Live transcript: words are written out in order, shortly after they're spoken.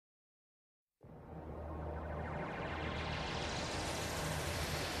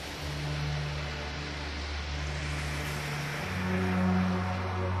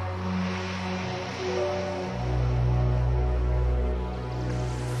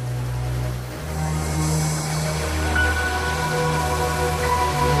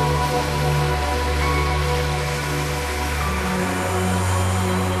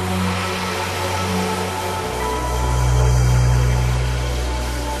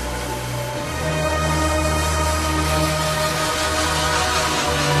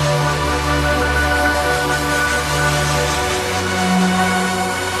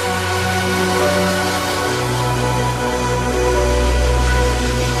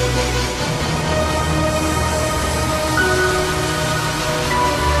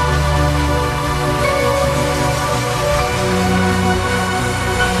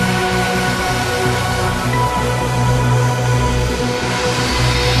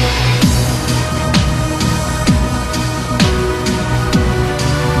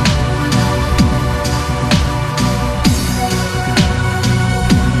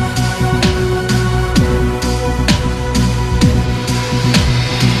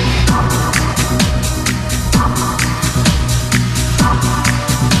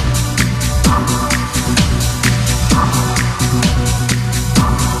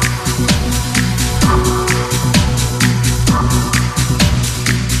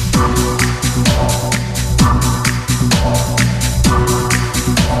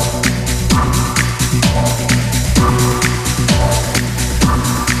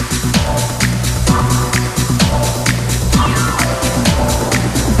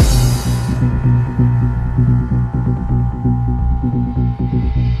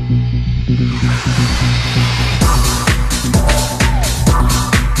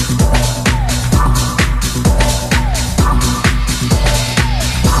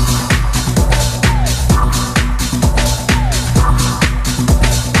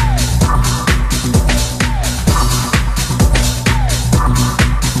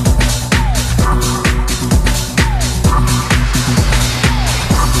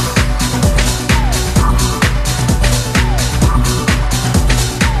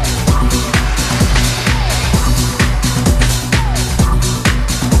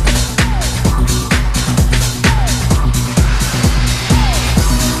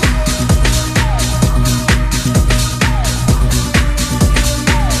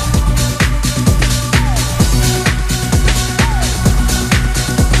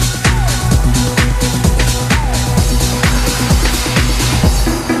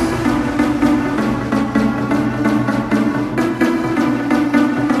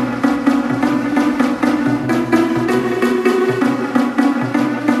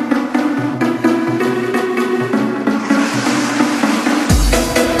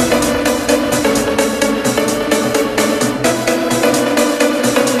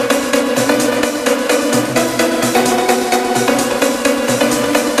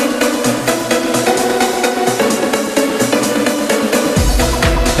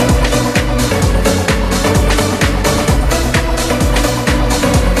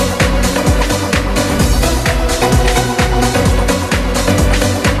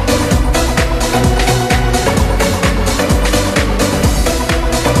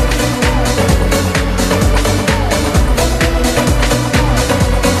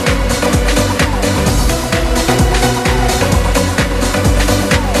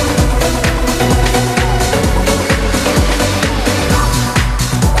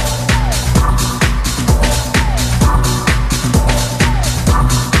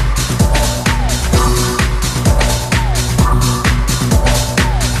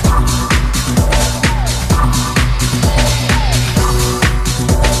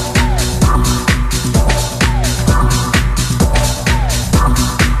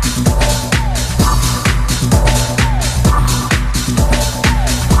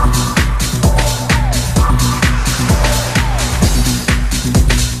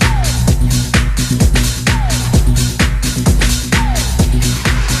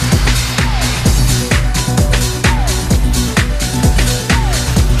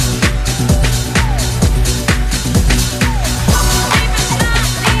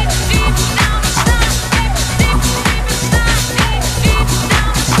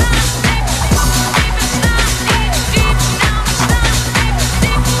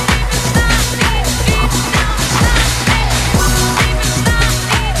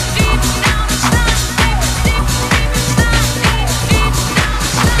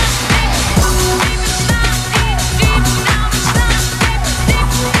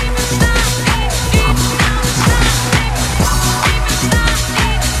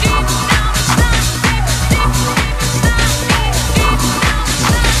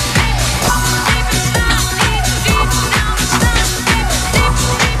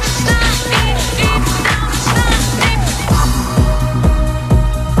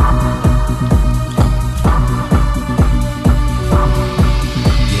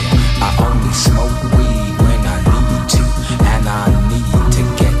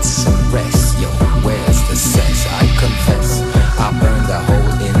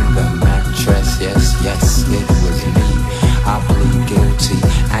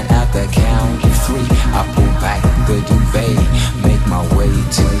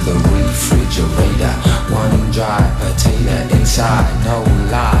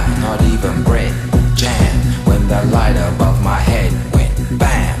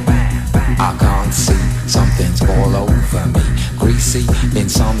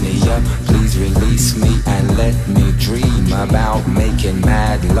insomnia. Please release me and let me dream about making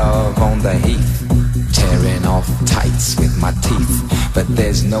mad love on the heath, tearing off tights with my teeth. But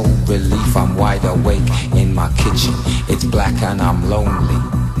there's no relief, I'm wide awake in my kitchen. It's black and I'm lonely.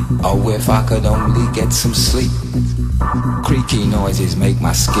 Oh, if I could only get some sleep. Creaky noises make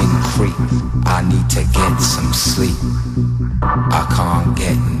my skin creep. I need to get some sleep. I can't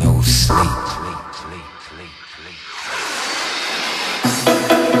get no sleep.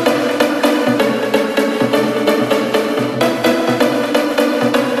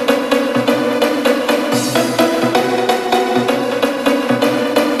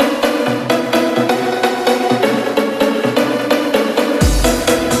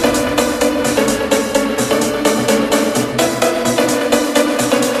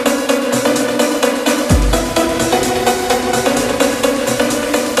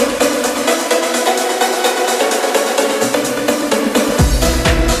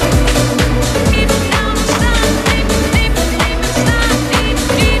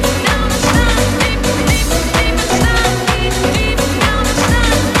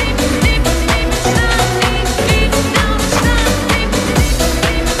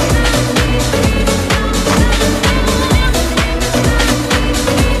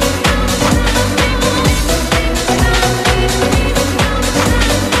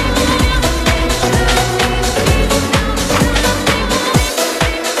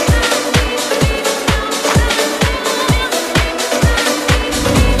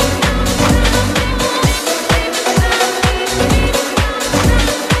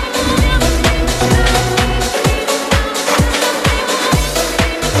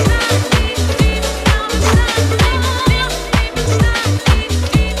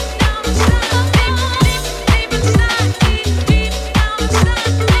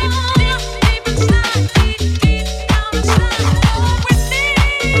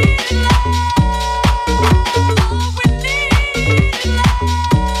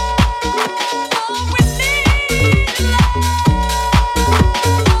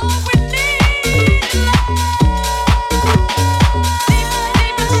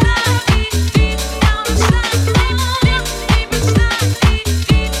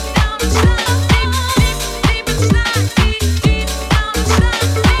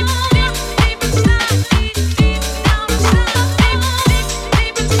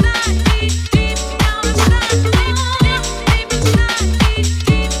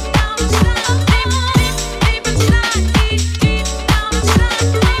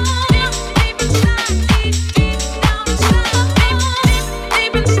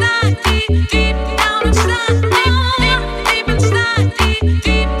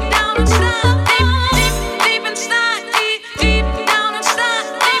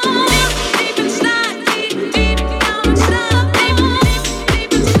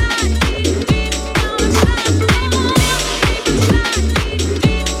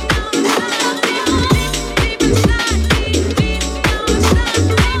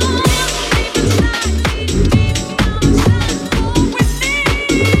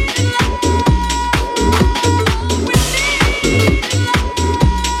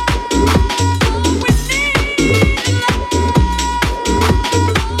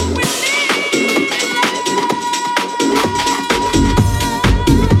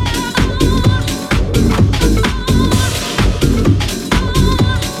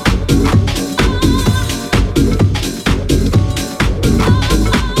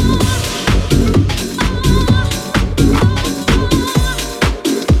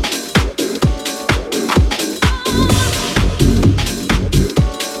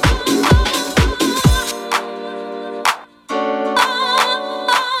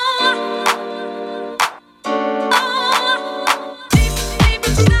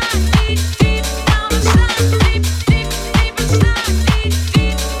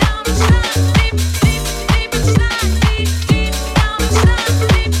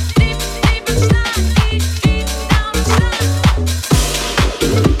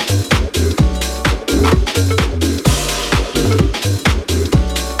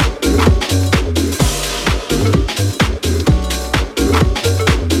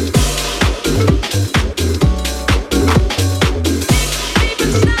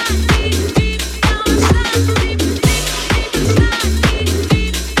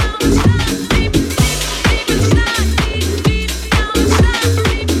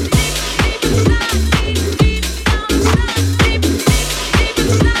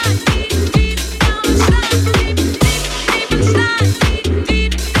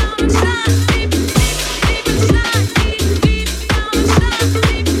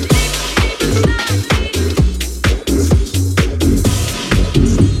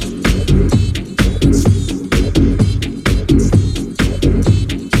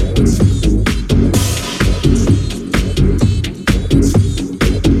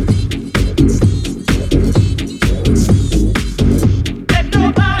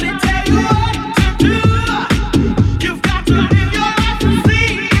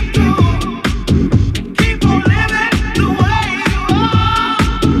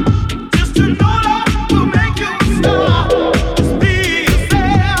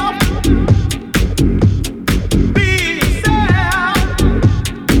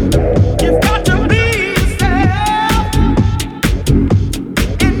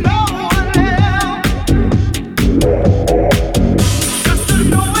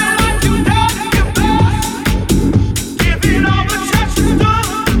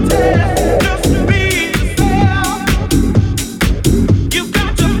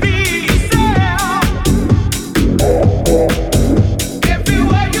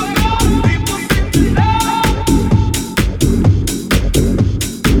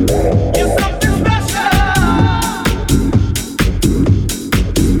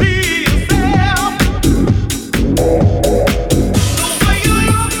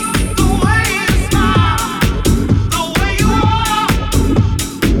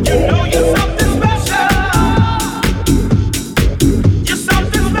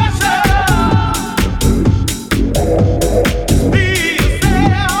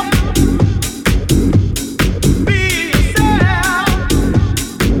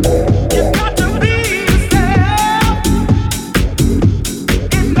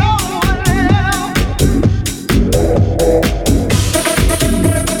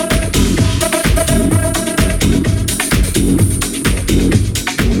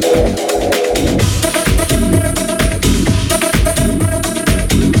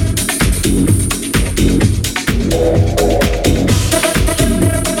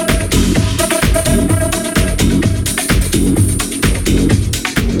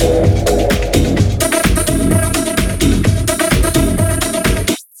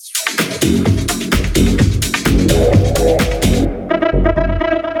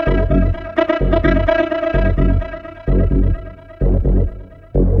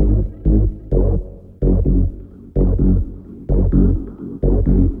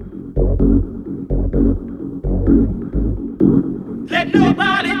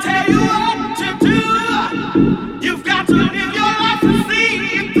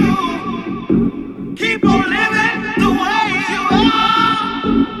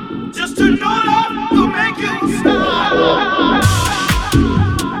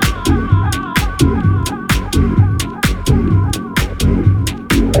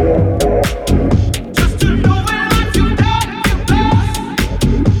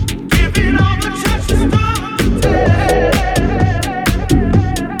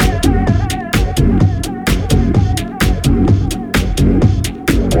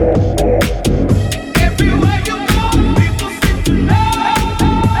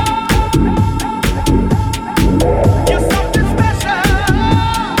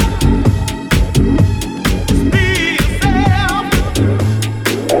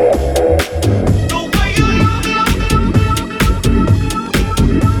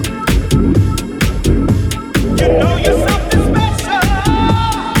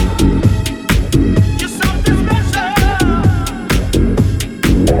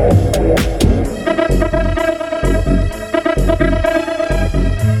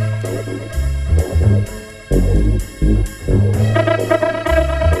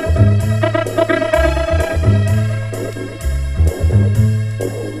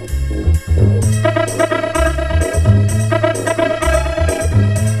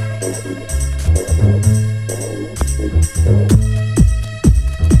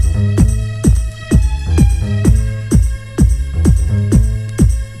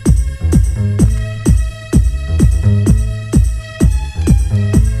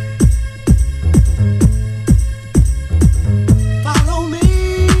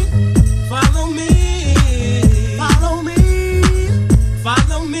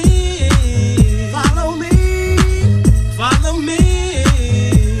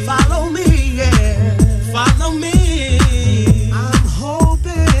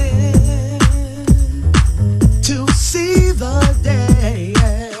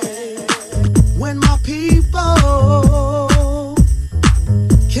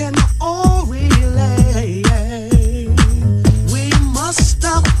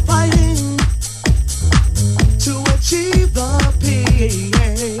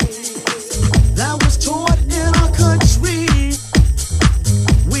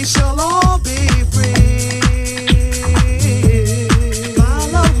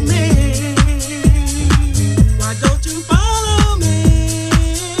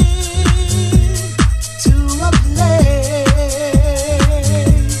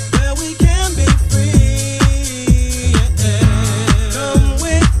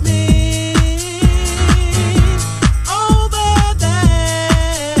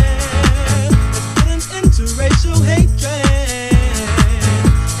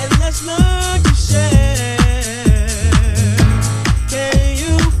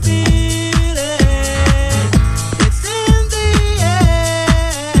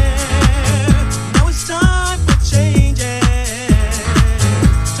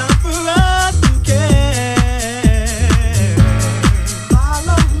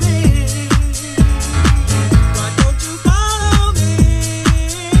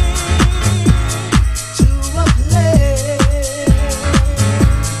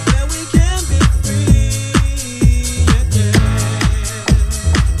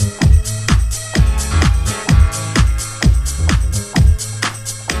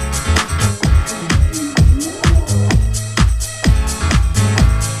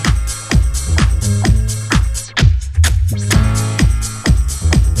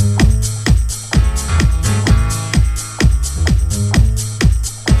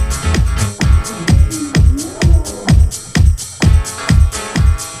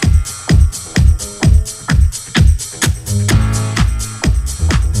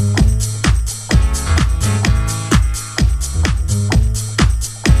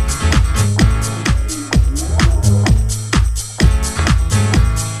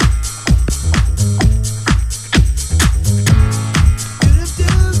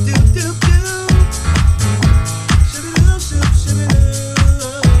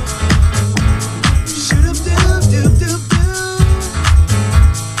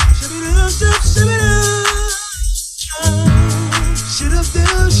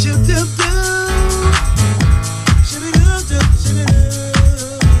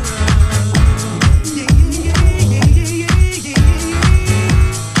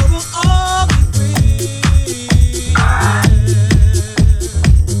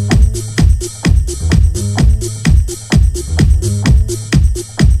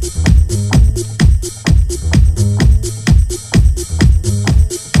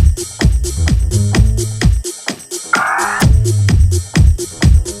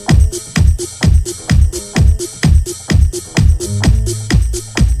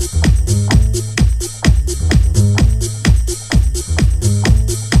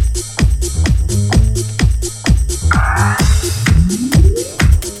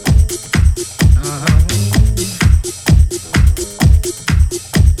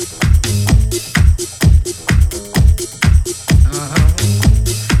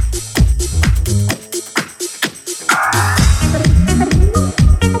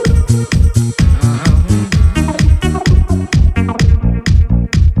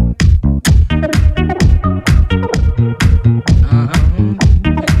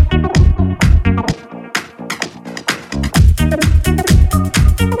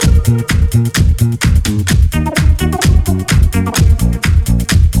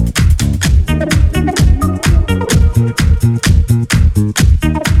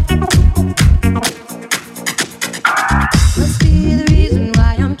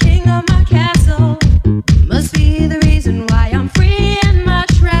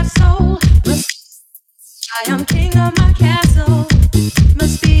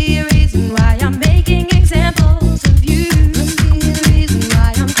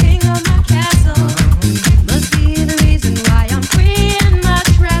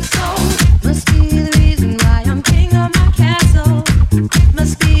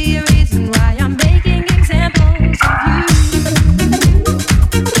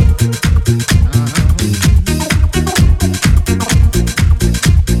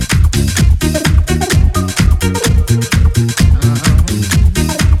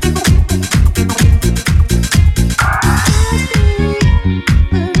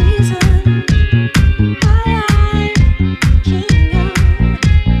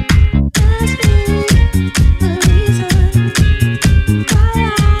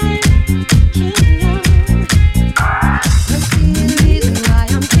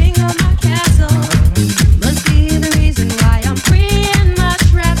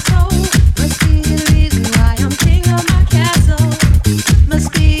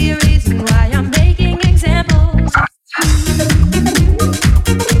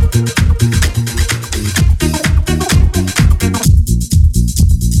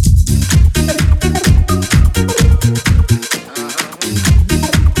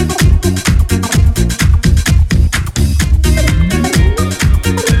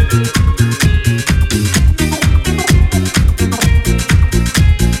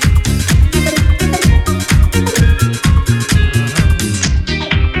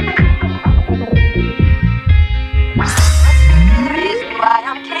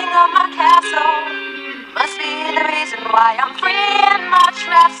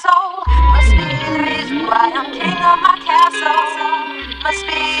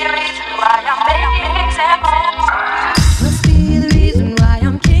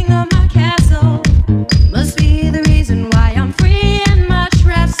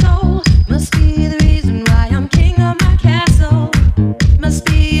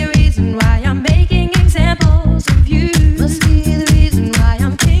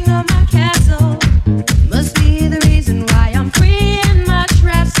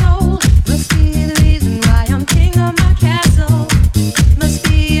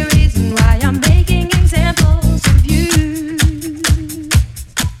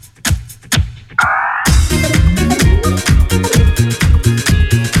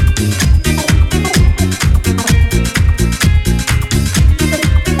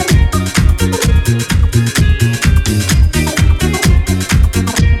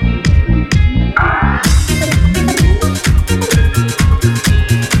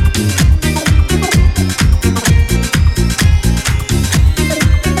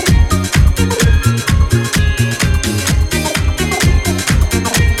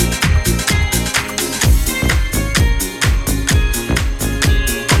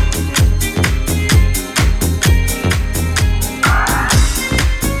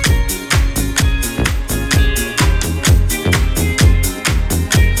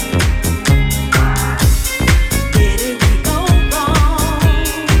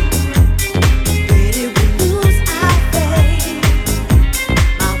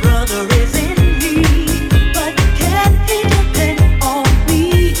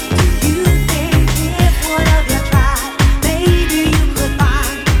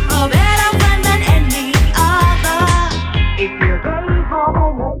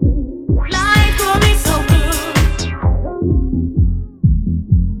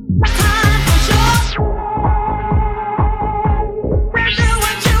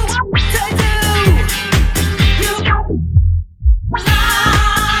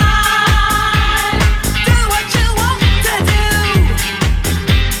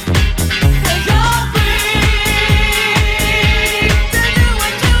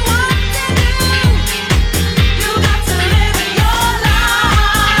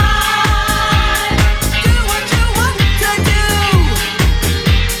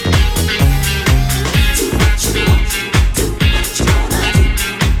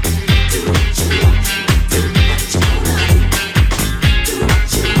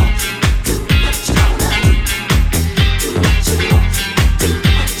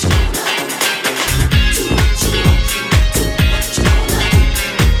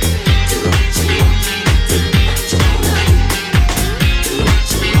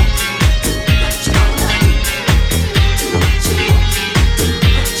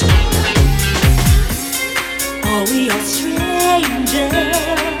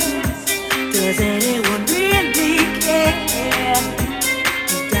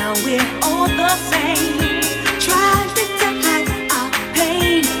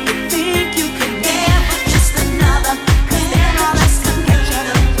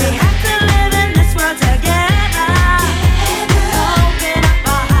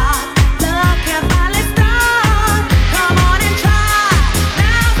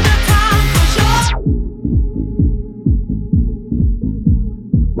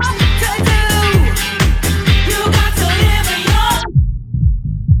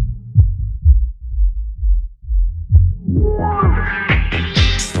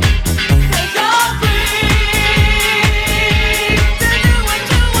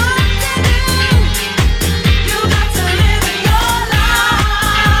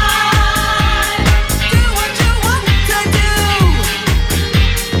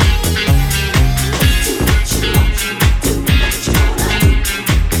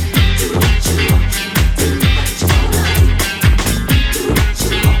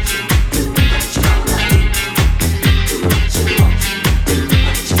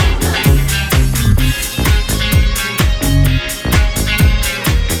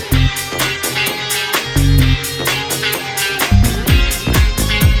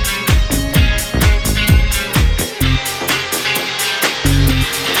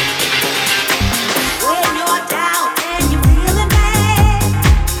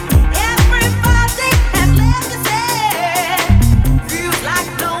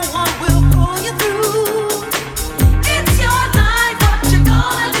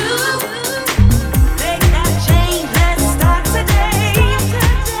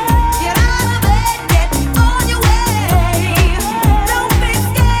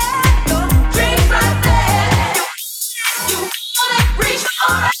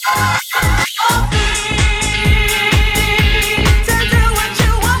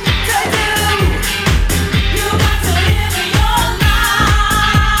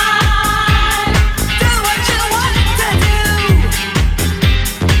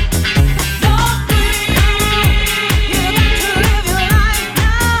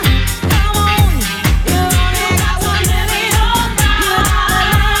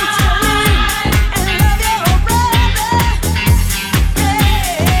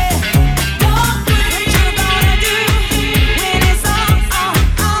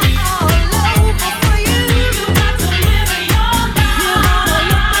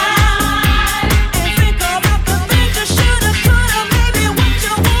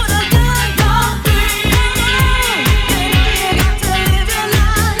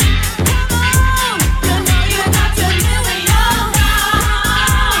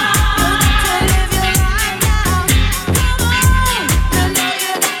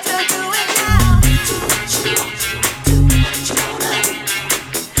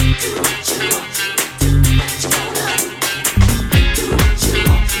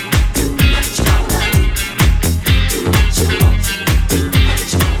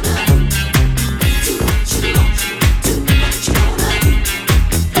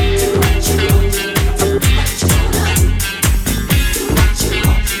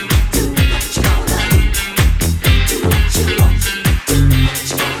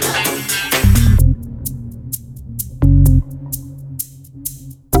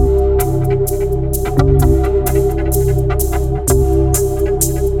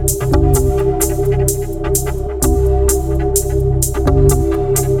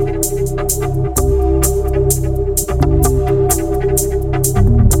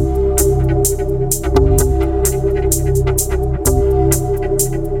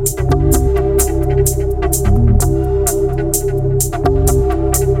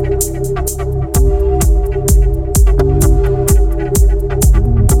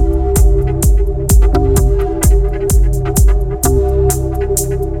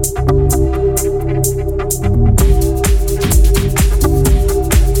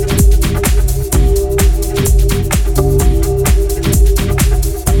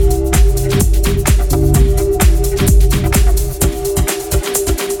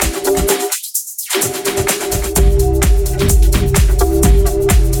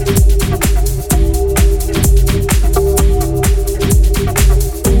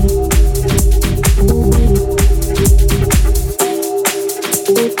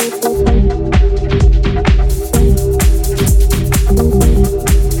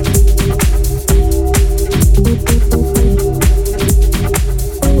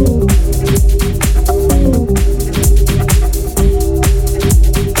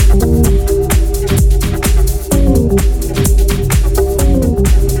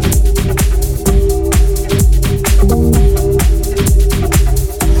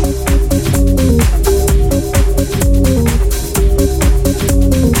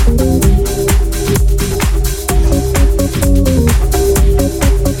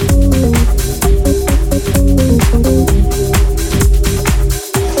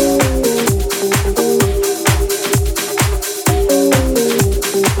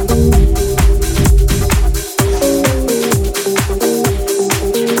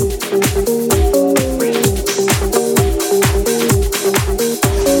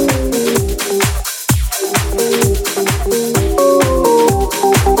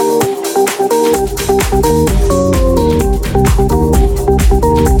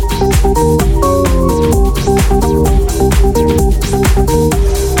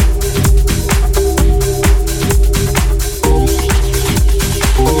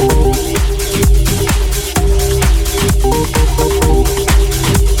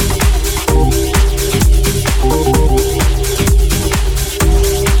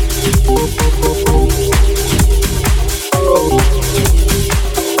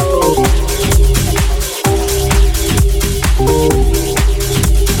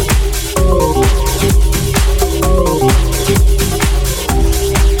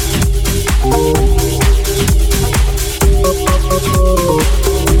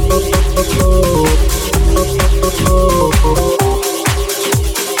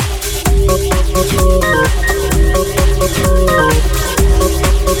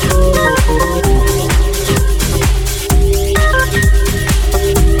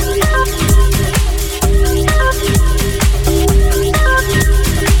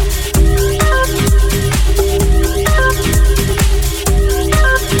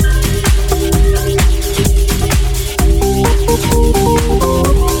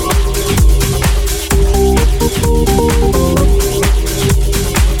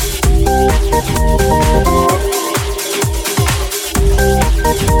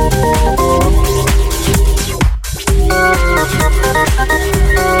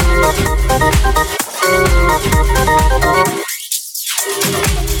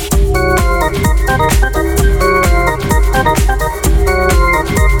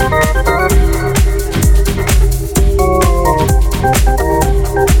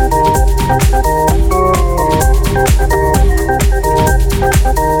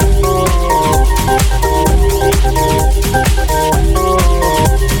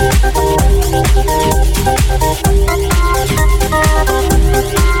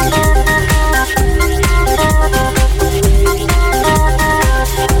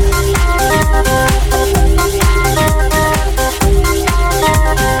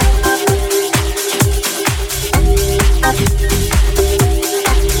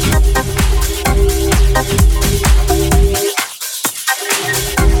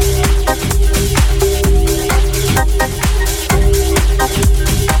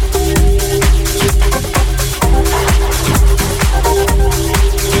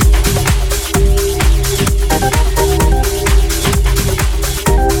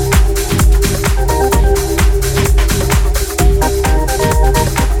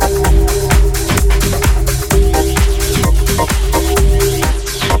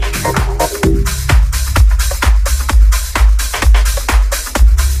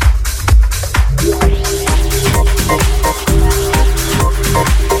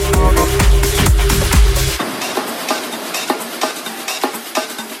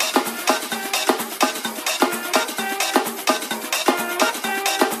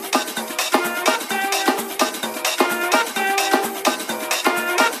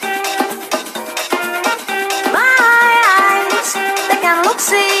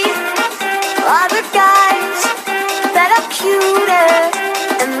 computers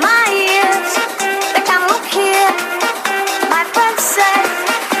and my ears. They can look here. My friends said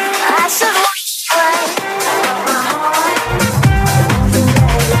I should walk away. My heart,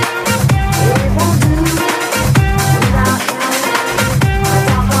 it won't do without you. My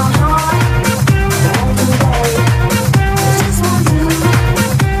doggone heart, it won't do, babe. It just won't do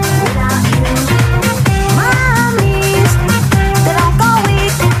without you. My knees, they don't go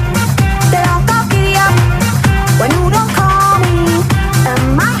weak, they don't go giddy up when you don't call me. And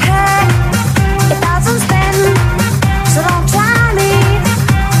my head, it doesn't spin, so don't try me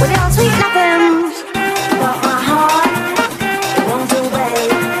with your sweet nothings. But my heart, it won't do,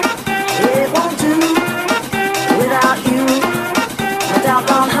 babe. It won't do without you. My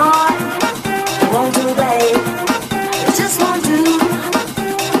doggone heart, it won't do, babe. It just won't do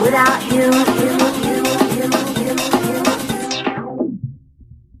without you.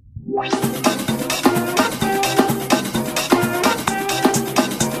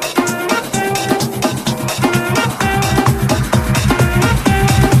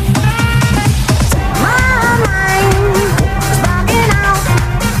 My mind is bugging out.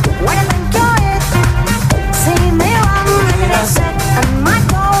 When I think you're it, see me run in a set and my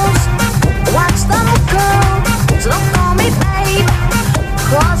toes. Watch them go, so don't call me babe,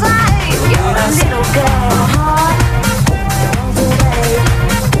 'cause I ain't your little girl. My heart, it won't do, babe.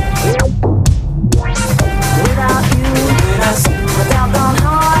 Without you, my doggone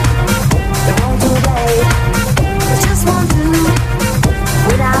heart, it won't do, babe. It just won't do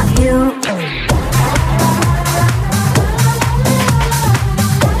without you.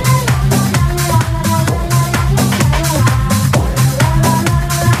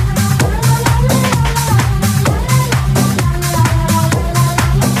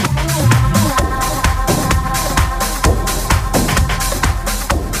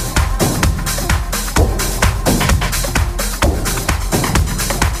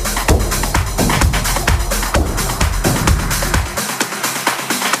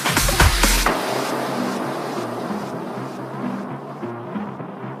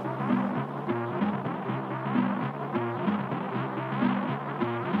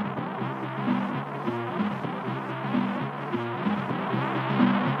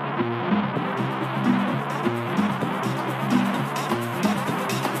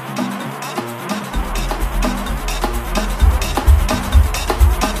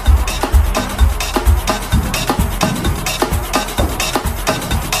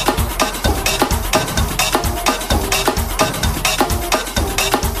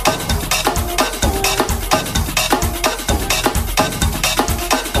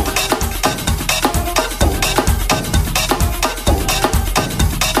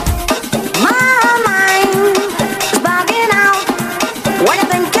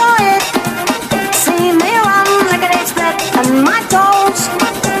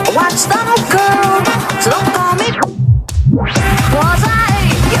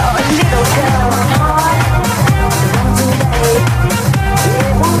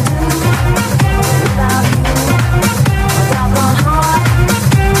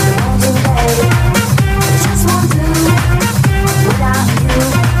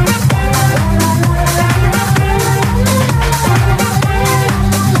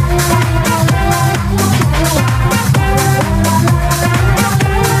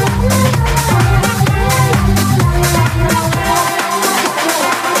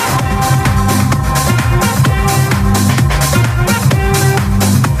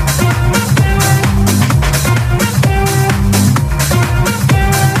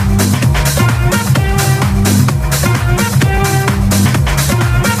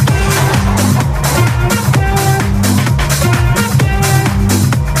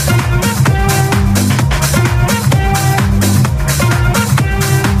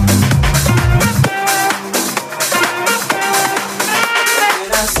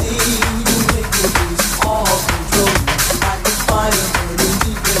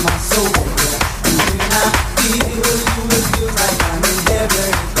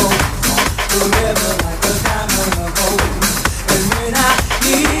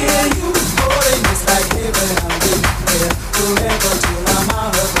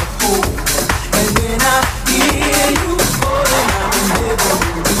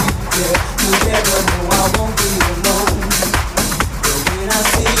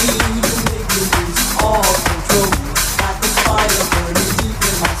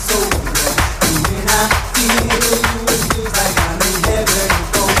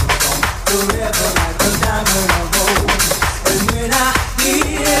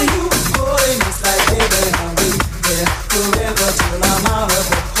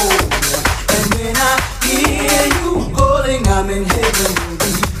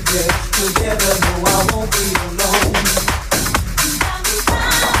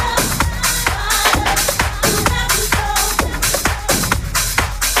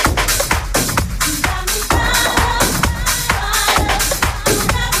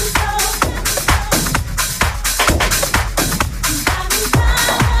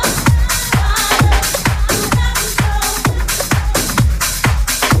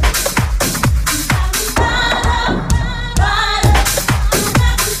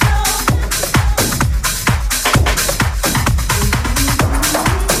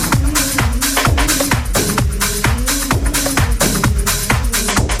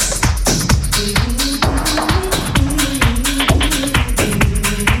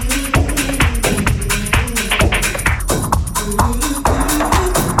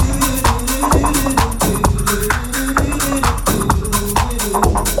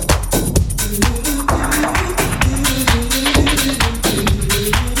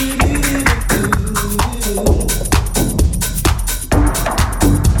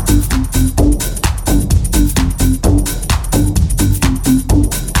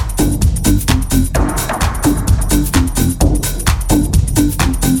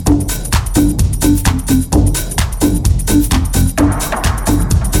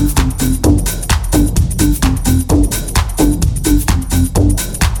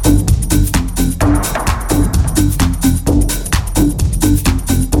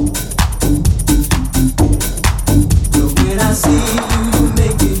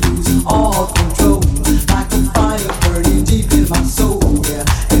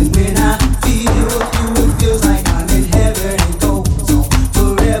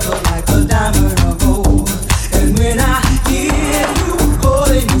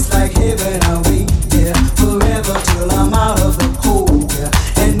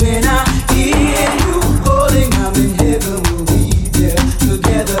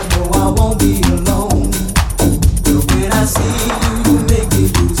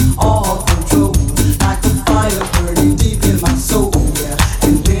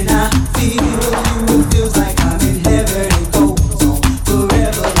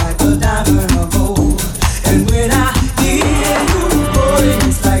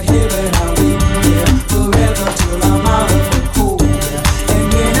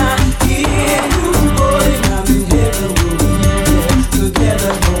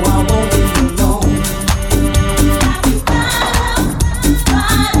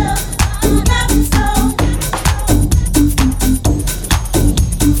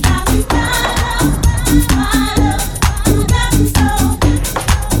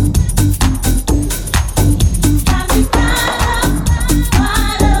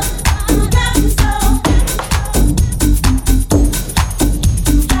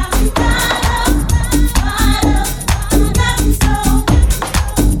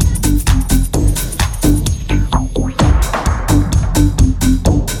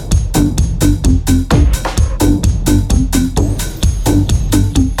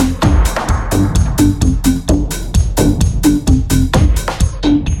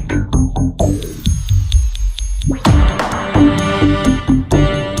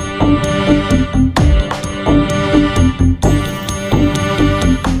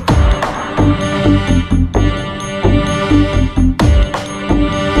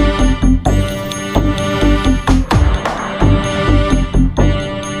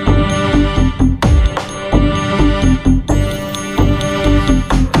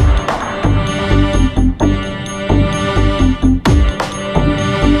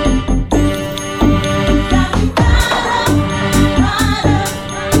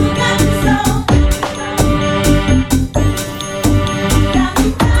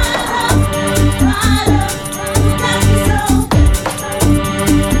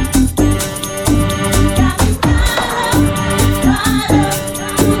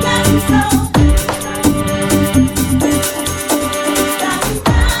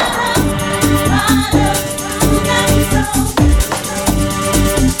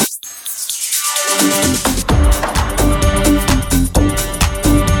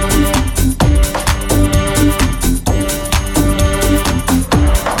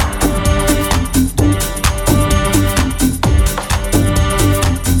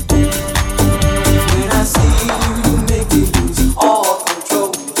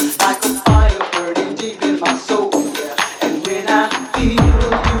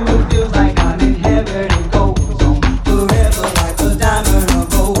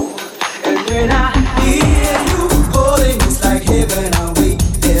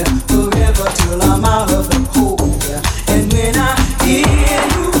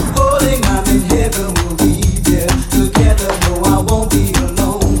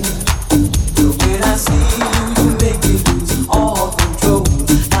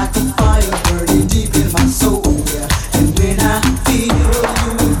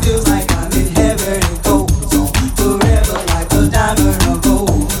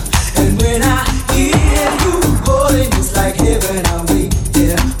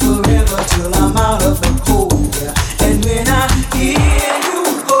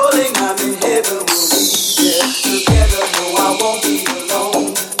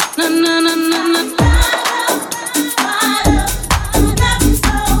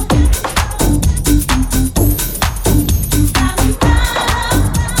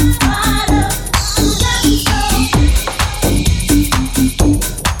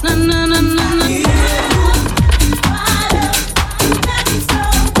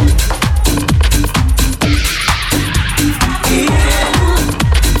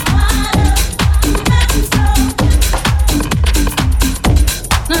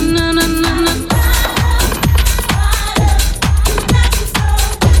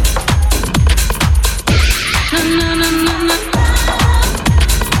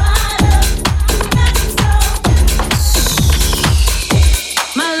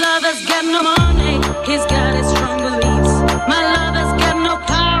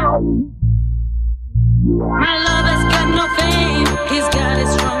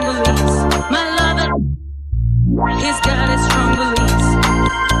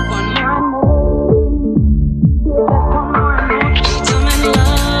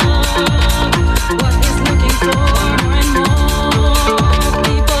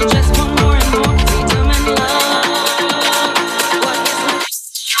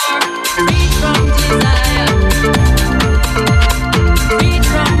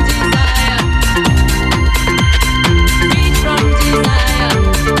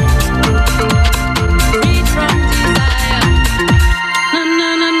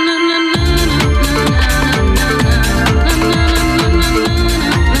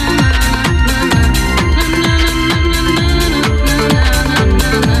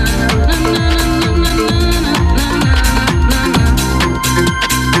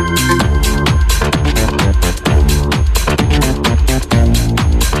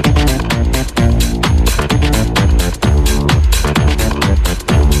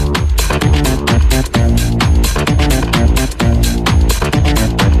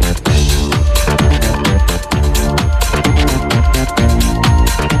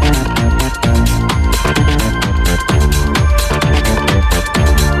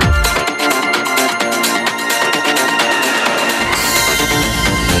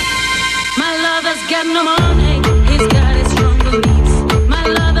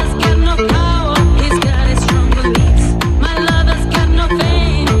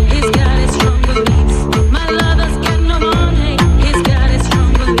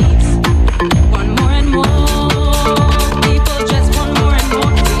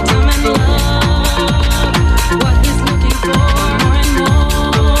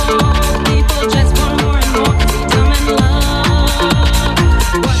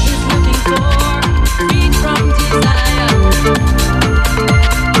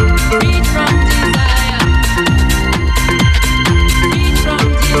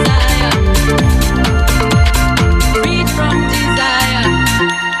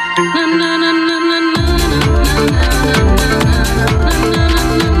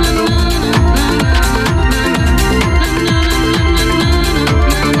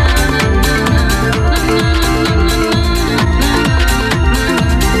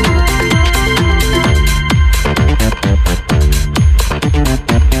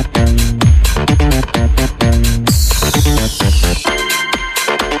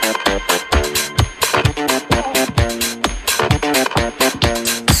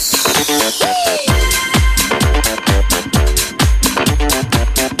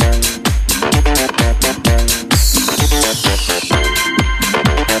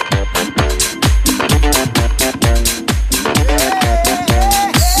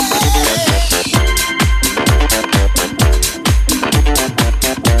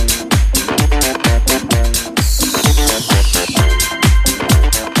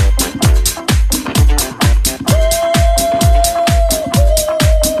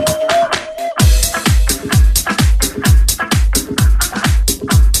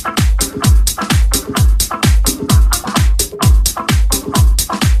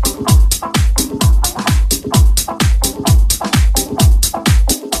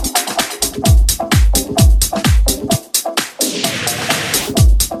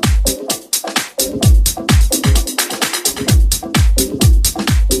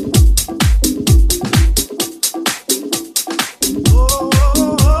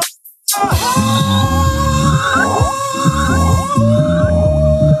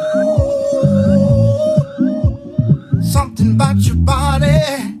 something about your body.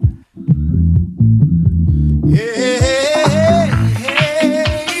 Yeah,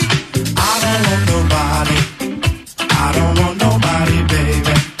 I don't want nobody. I don't want nobody,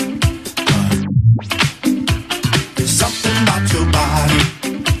 baby. There's something about your body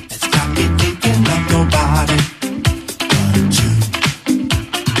that's got me thinking of nobody but you.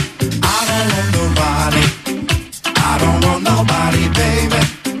 I don't want nobody. I don't want nobody, baby.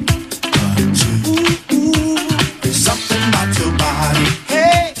 Something about your body,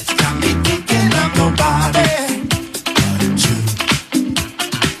 hey, it's got me thinking of nobody but you.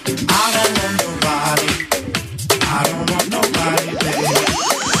 I don't want nobody. I don't want nobody, baby.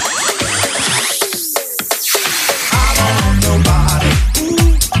 I don't want nobody.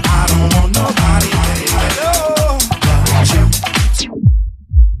 I don't want nobody, baby. But you.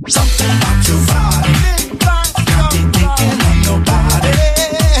 Something about your body got me thinking of nobody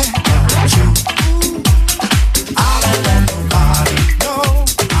but you.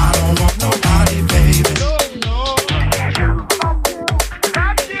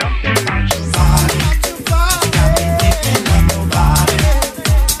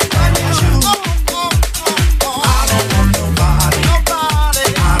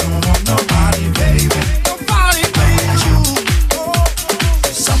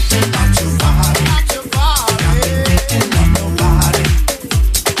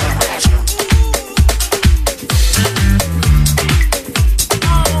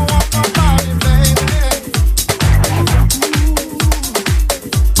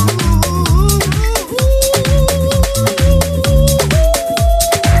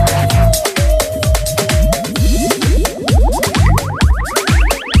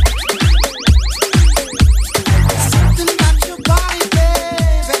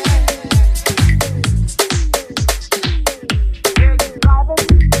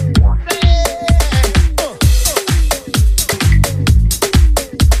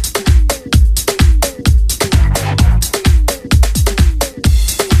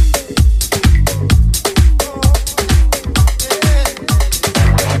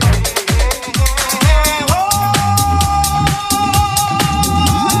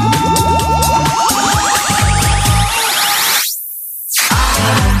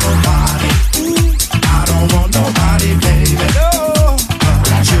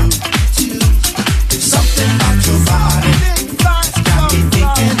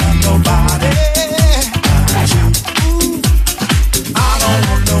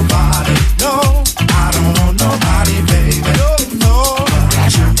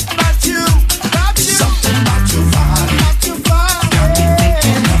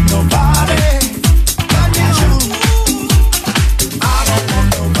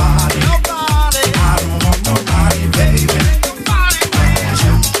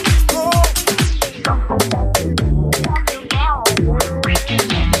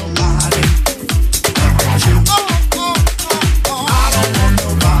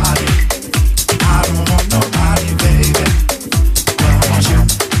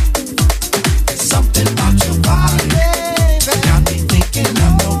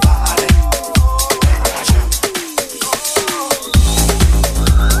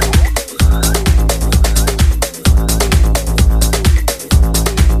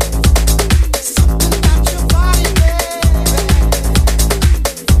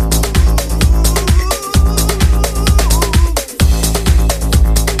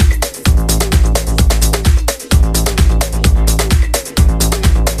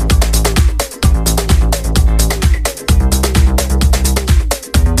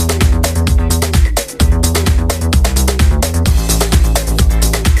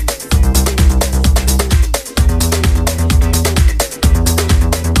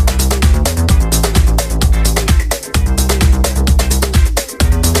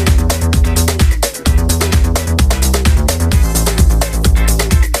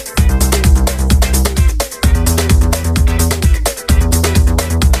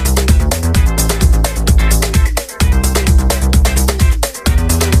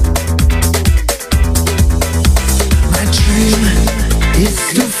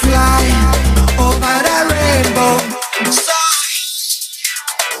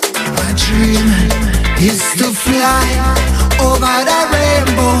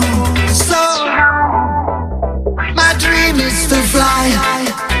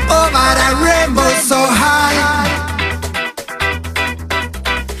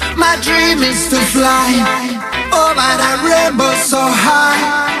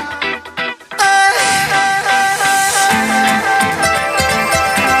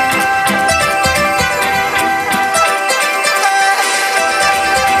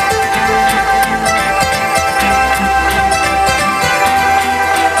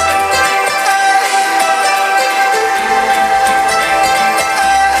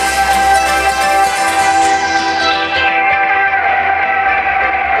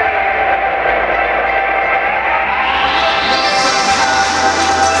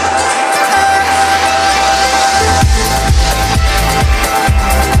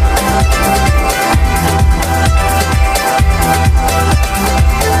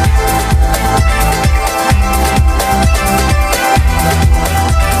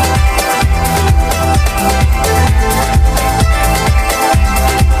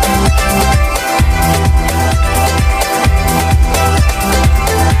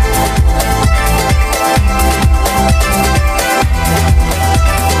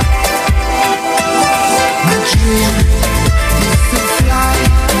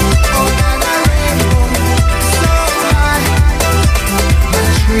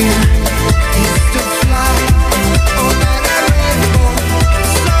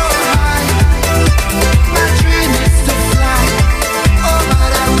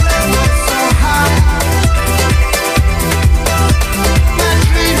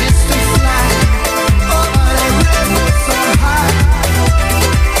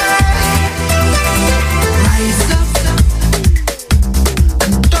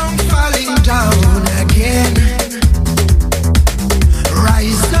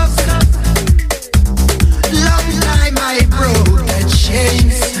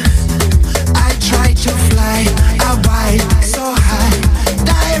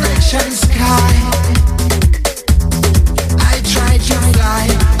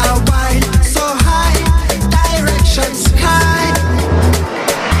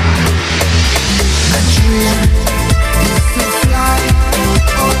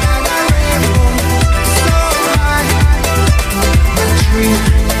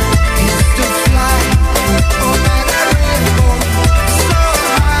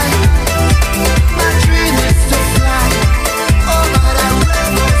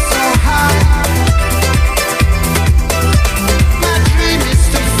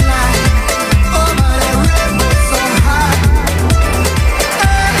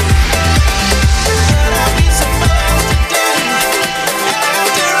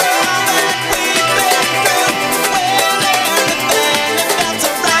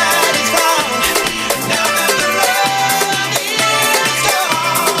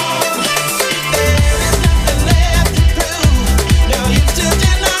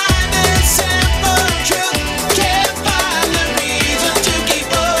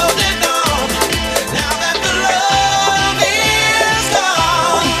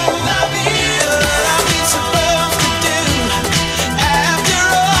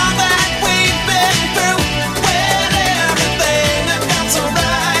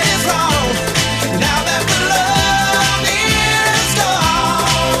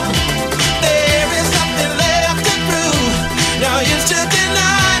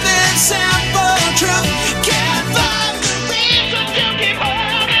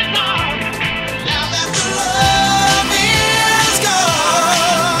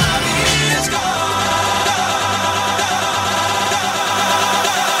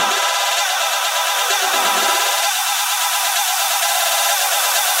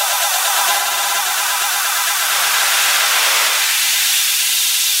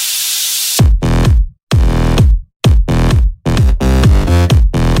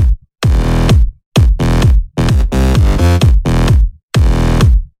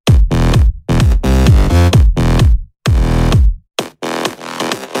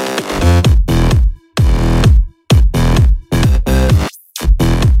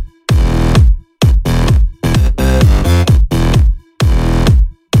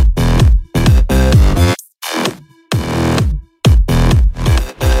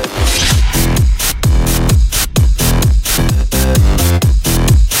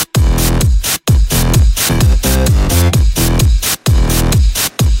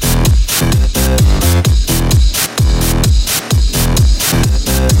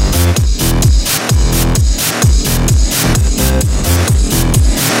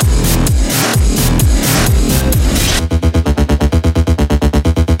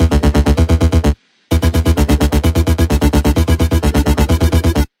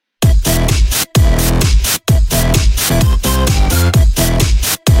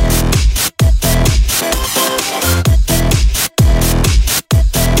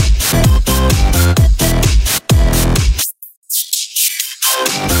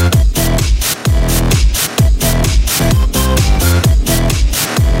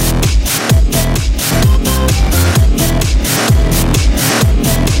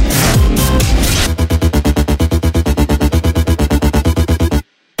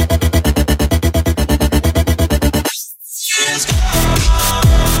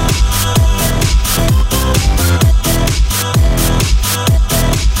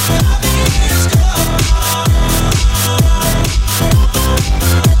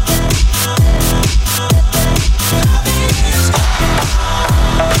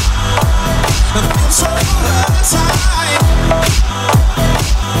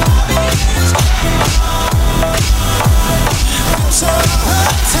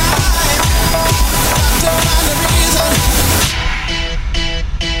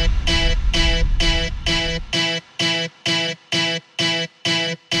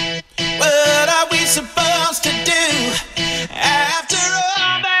 supposed to do after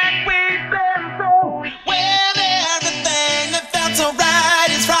all that we've been through? When everything that felt so right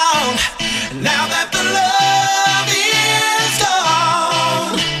is wrong. Now that the love is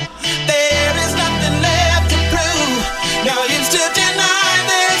gone, there is nothing left to prove. No use to deny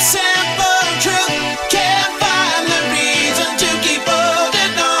this simple truth. Can't find the reason to keep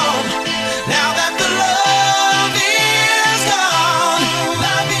holding on. Now that the love is gone,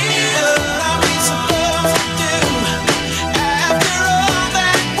 love is what are we supposed to do after all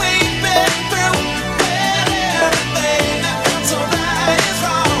that we've been through? When everything that felt so right is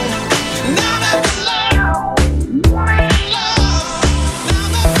wrong. Now that the love, now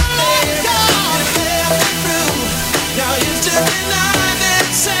that the love is gone, left to prove. No use to deny this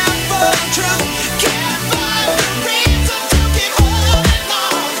simple truth. Can't find the reason to keep holding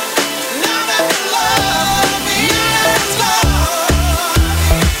on. Now that the love is gone.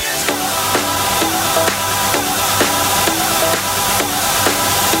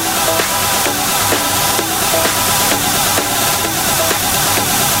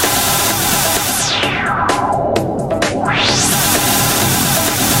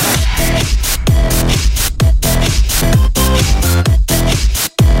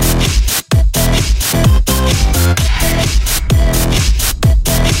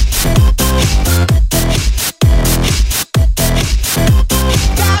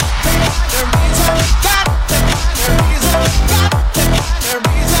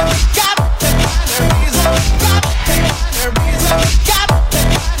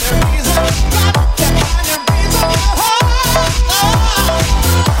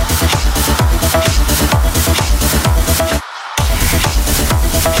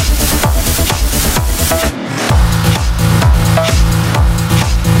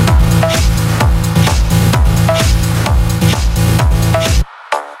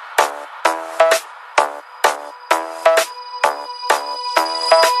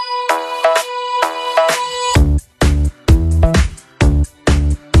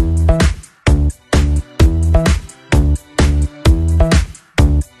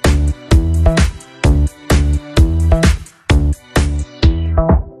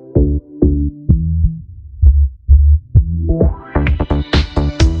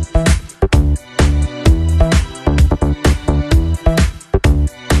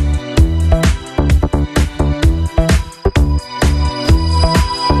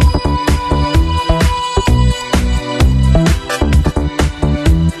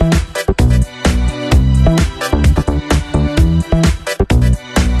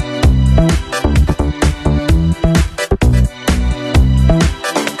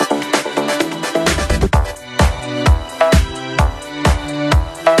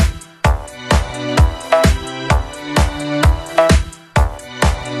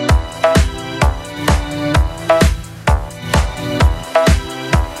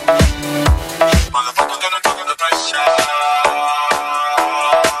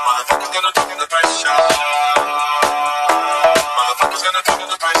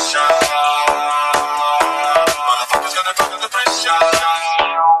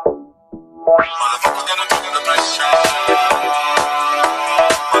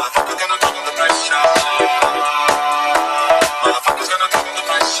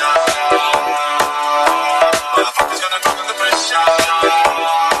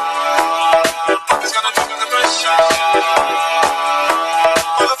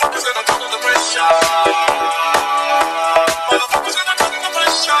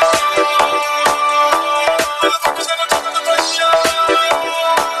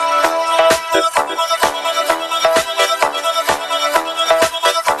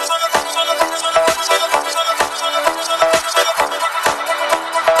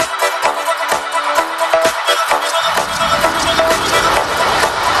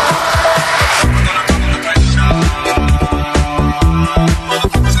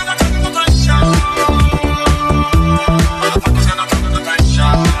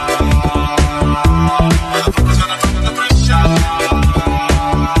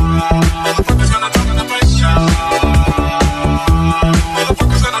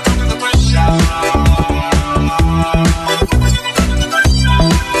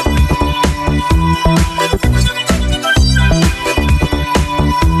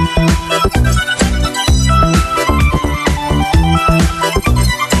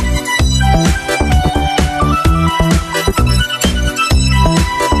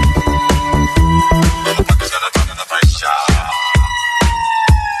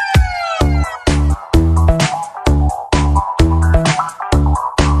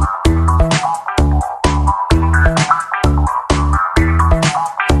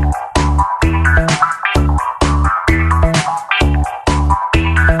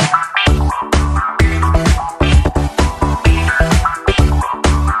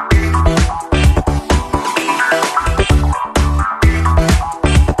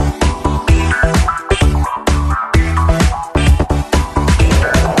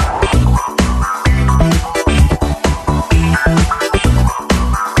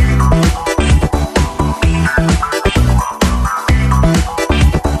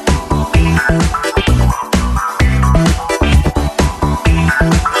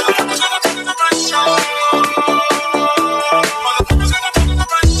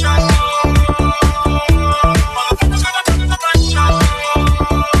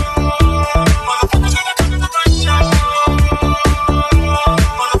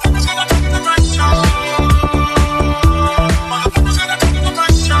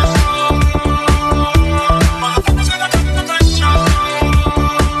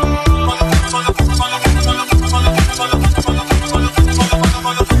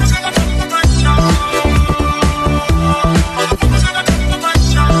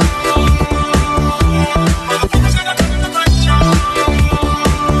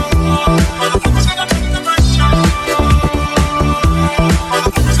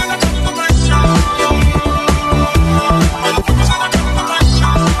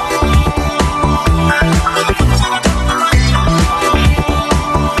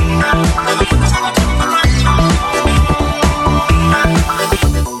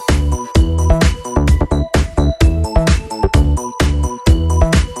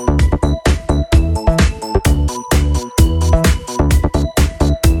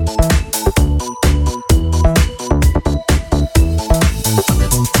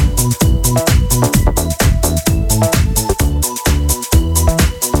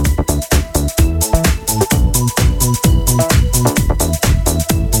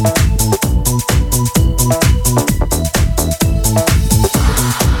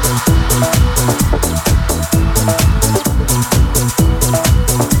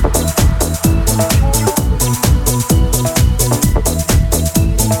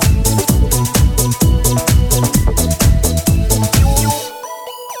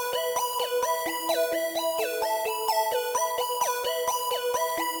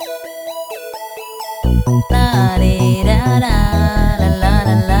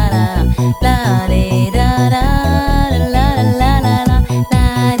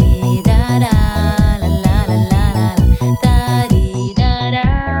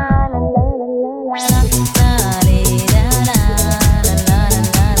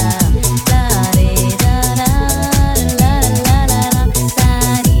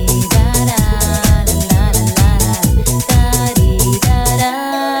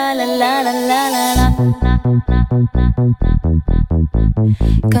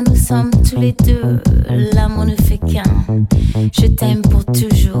 Quand nous sommes tous les deux, l'amour ne fait qu'un. Je t'aime pour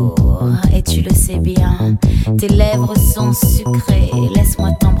toujours et tu le sais bien. Tes lèvres sont sucrées,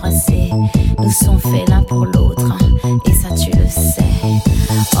 laisse-moi t'embrasser. Nous sommes faits l'un pour l'autre et ça tu le sais.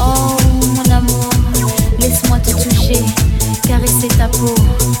 Oh mon amour, laisse-moi te toucher, caresser ta peau.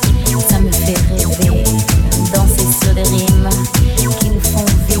 Ça me fait rêver, danser sur des rimes qui nous font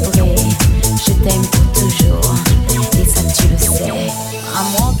vibrer. Je t'aime pour toujours et ça tu le sais. I'm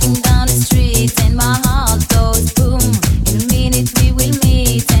walking down the street and my heart goes boom. In a minute we will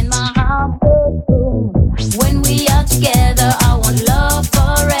meet and my heart goes boom. When we are together I want love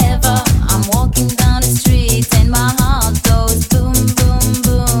forever. I'm walking down the street and my heart goes boom, boom,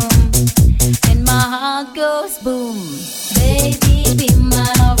 boom. And my heart goes boom. Baby, be my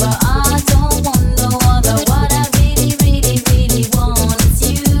lover, I don't want no other. What I really, really, really want is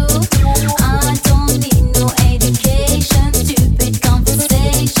you. I don't need no education, stupid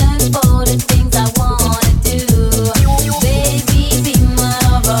conversation for the things I wanna do. Baby, be my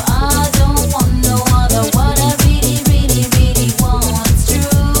lover, I don't want no other. What I really, really, really want is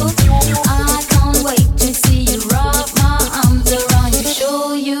true. I can't wait to see you, wrap my arms around you,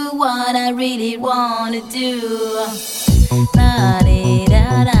 show you what I really wanna do. La di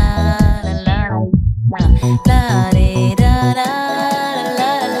da da la la la di da da la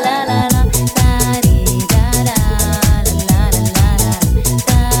la la la la di da da la la la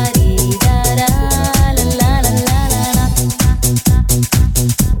la di da da la la la la.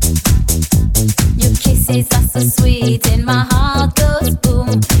 Your kisses are so sweet and my heart goes boom.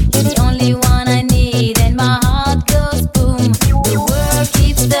 You're the only one I need and my heart goes boom. The world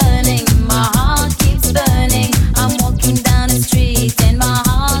keeps turning, my heart keeps burning. I'm walking down the street and my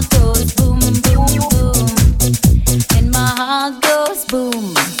heart goes boom, boom, boom. And my heart goes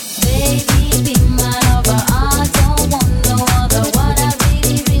boom. Baby, be my lover, I don't want no other. What I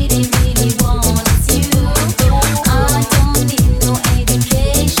really, really, really want is you. I don't need no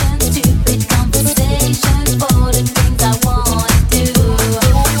education, stupid conversation for the things I wanna do.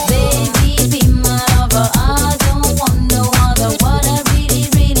 Baby, be my lover, I don't want no other. What I really,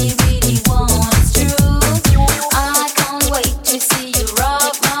 really, really want is true. I can't wait to see you,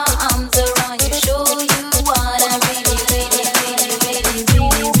 wrap my arms around you, show you what I really, really, really, really,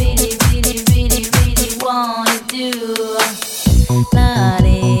 really, really, really, really wanna do. La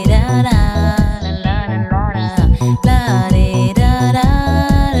di da da la la la la la di da da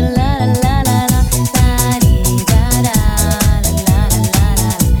la la la la la di da da la la la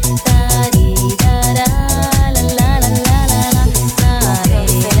la di da da la la la la di da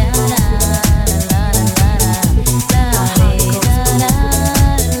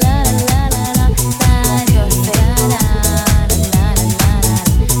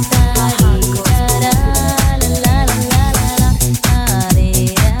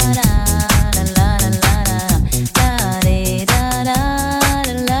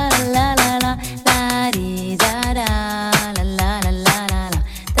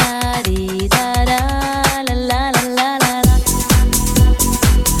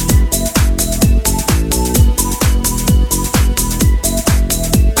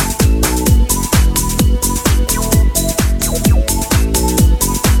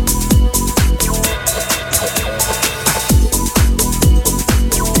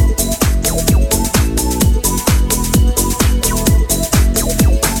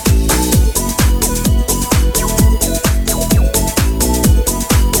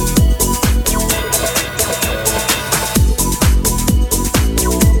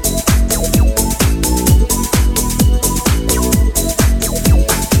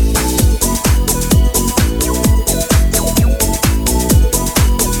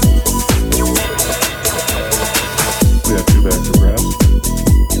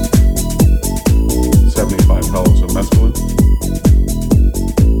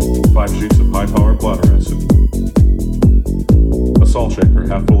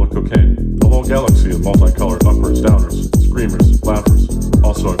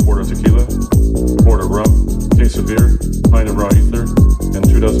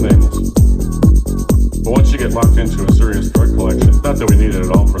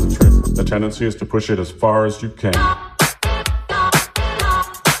tendency is to push it as far as you can.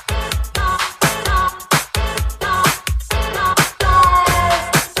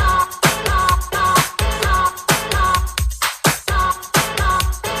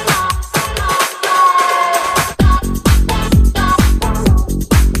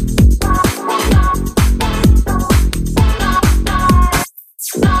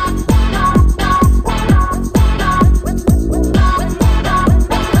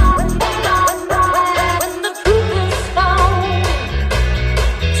 When the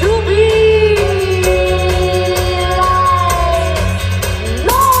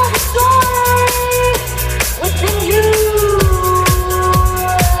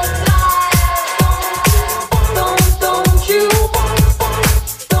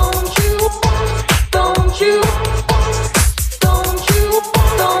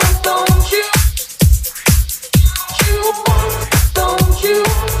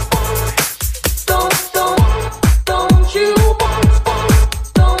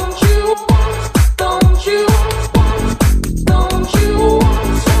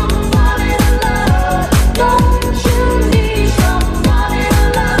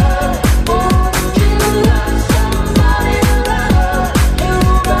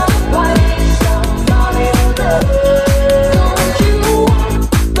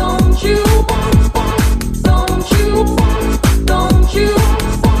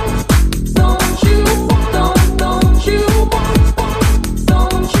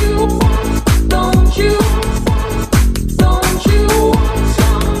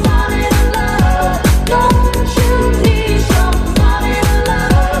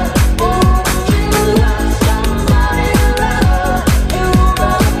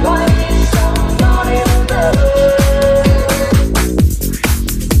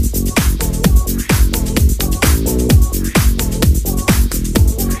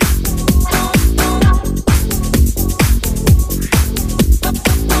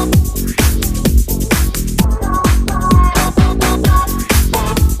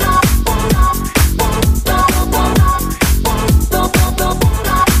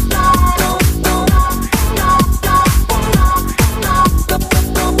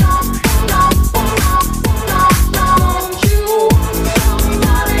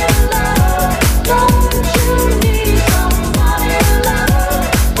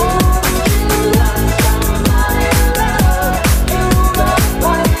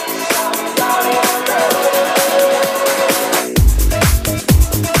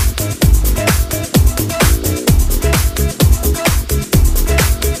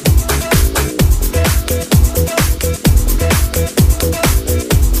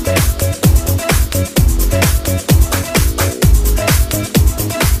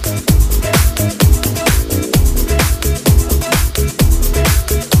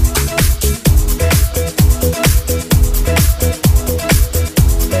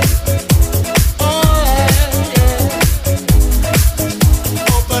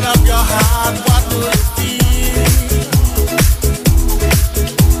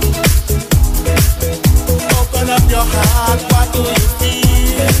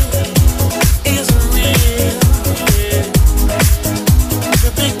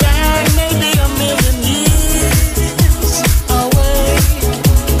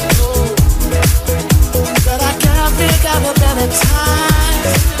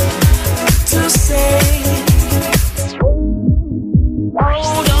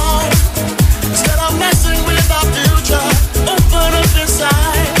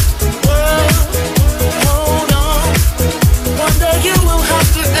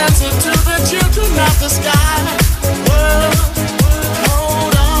the sky. World,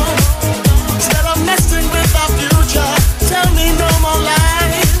 hold on. Instead of messing with our future, tell me no more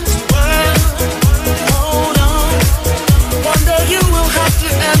lies. World, hold on. One day you will have to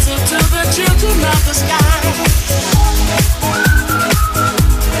answer to the children of the sky.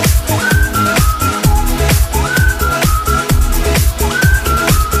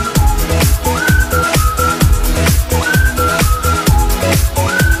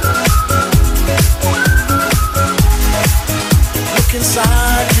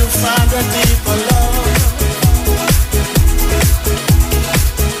 Inside you find a deeper love,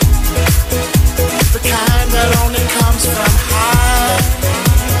 the kind that only comes from high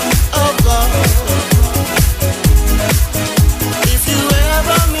above. If you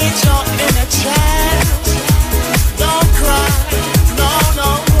ever meet your inner child, don't cry, no, no.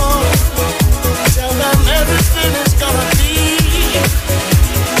 Tell them everything is gonna be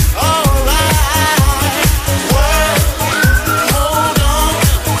alright.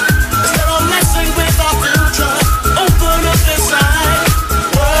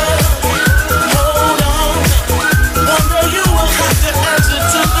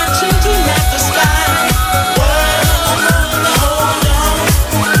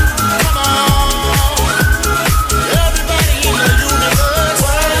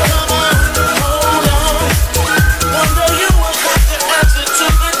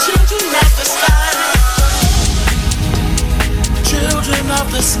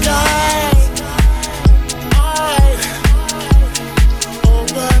 The sky. Alright,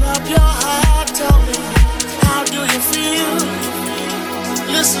 open up your heart. Tell me, how do you feel?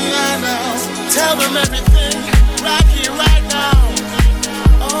 Listen right now. Tell them everything right here, right now.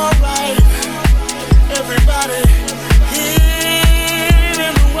 Alright, everybody here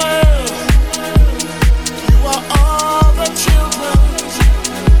in the world, you are all the children.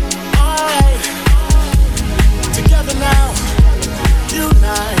 Alright, together now.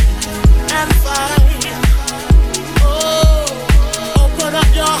 Unite and fight. Oh, open up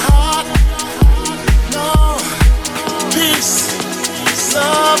your heart. No, peace,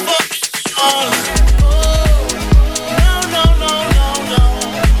 love, all. Oh, no, no, no, no, no.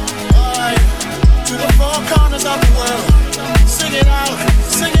 Boy, to the four corners of the world. Sing it out,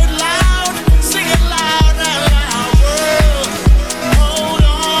 sing it loud, sing it loud and loud. World, hold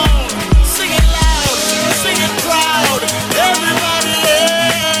on, sing it loud, sing it proud. Everybody.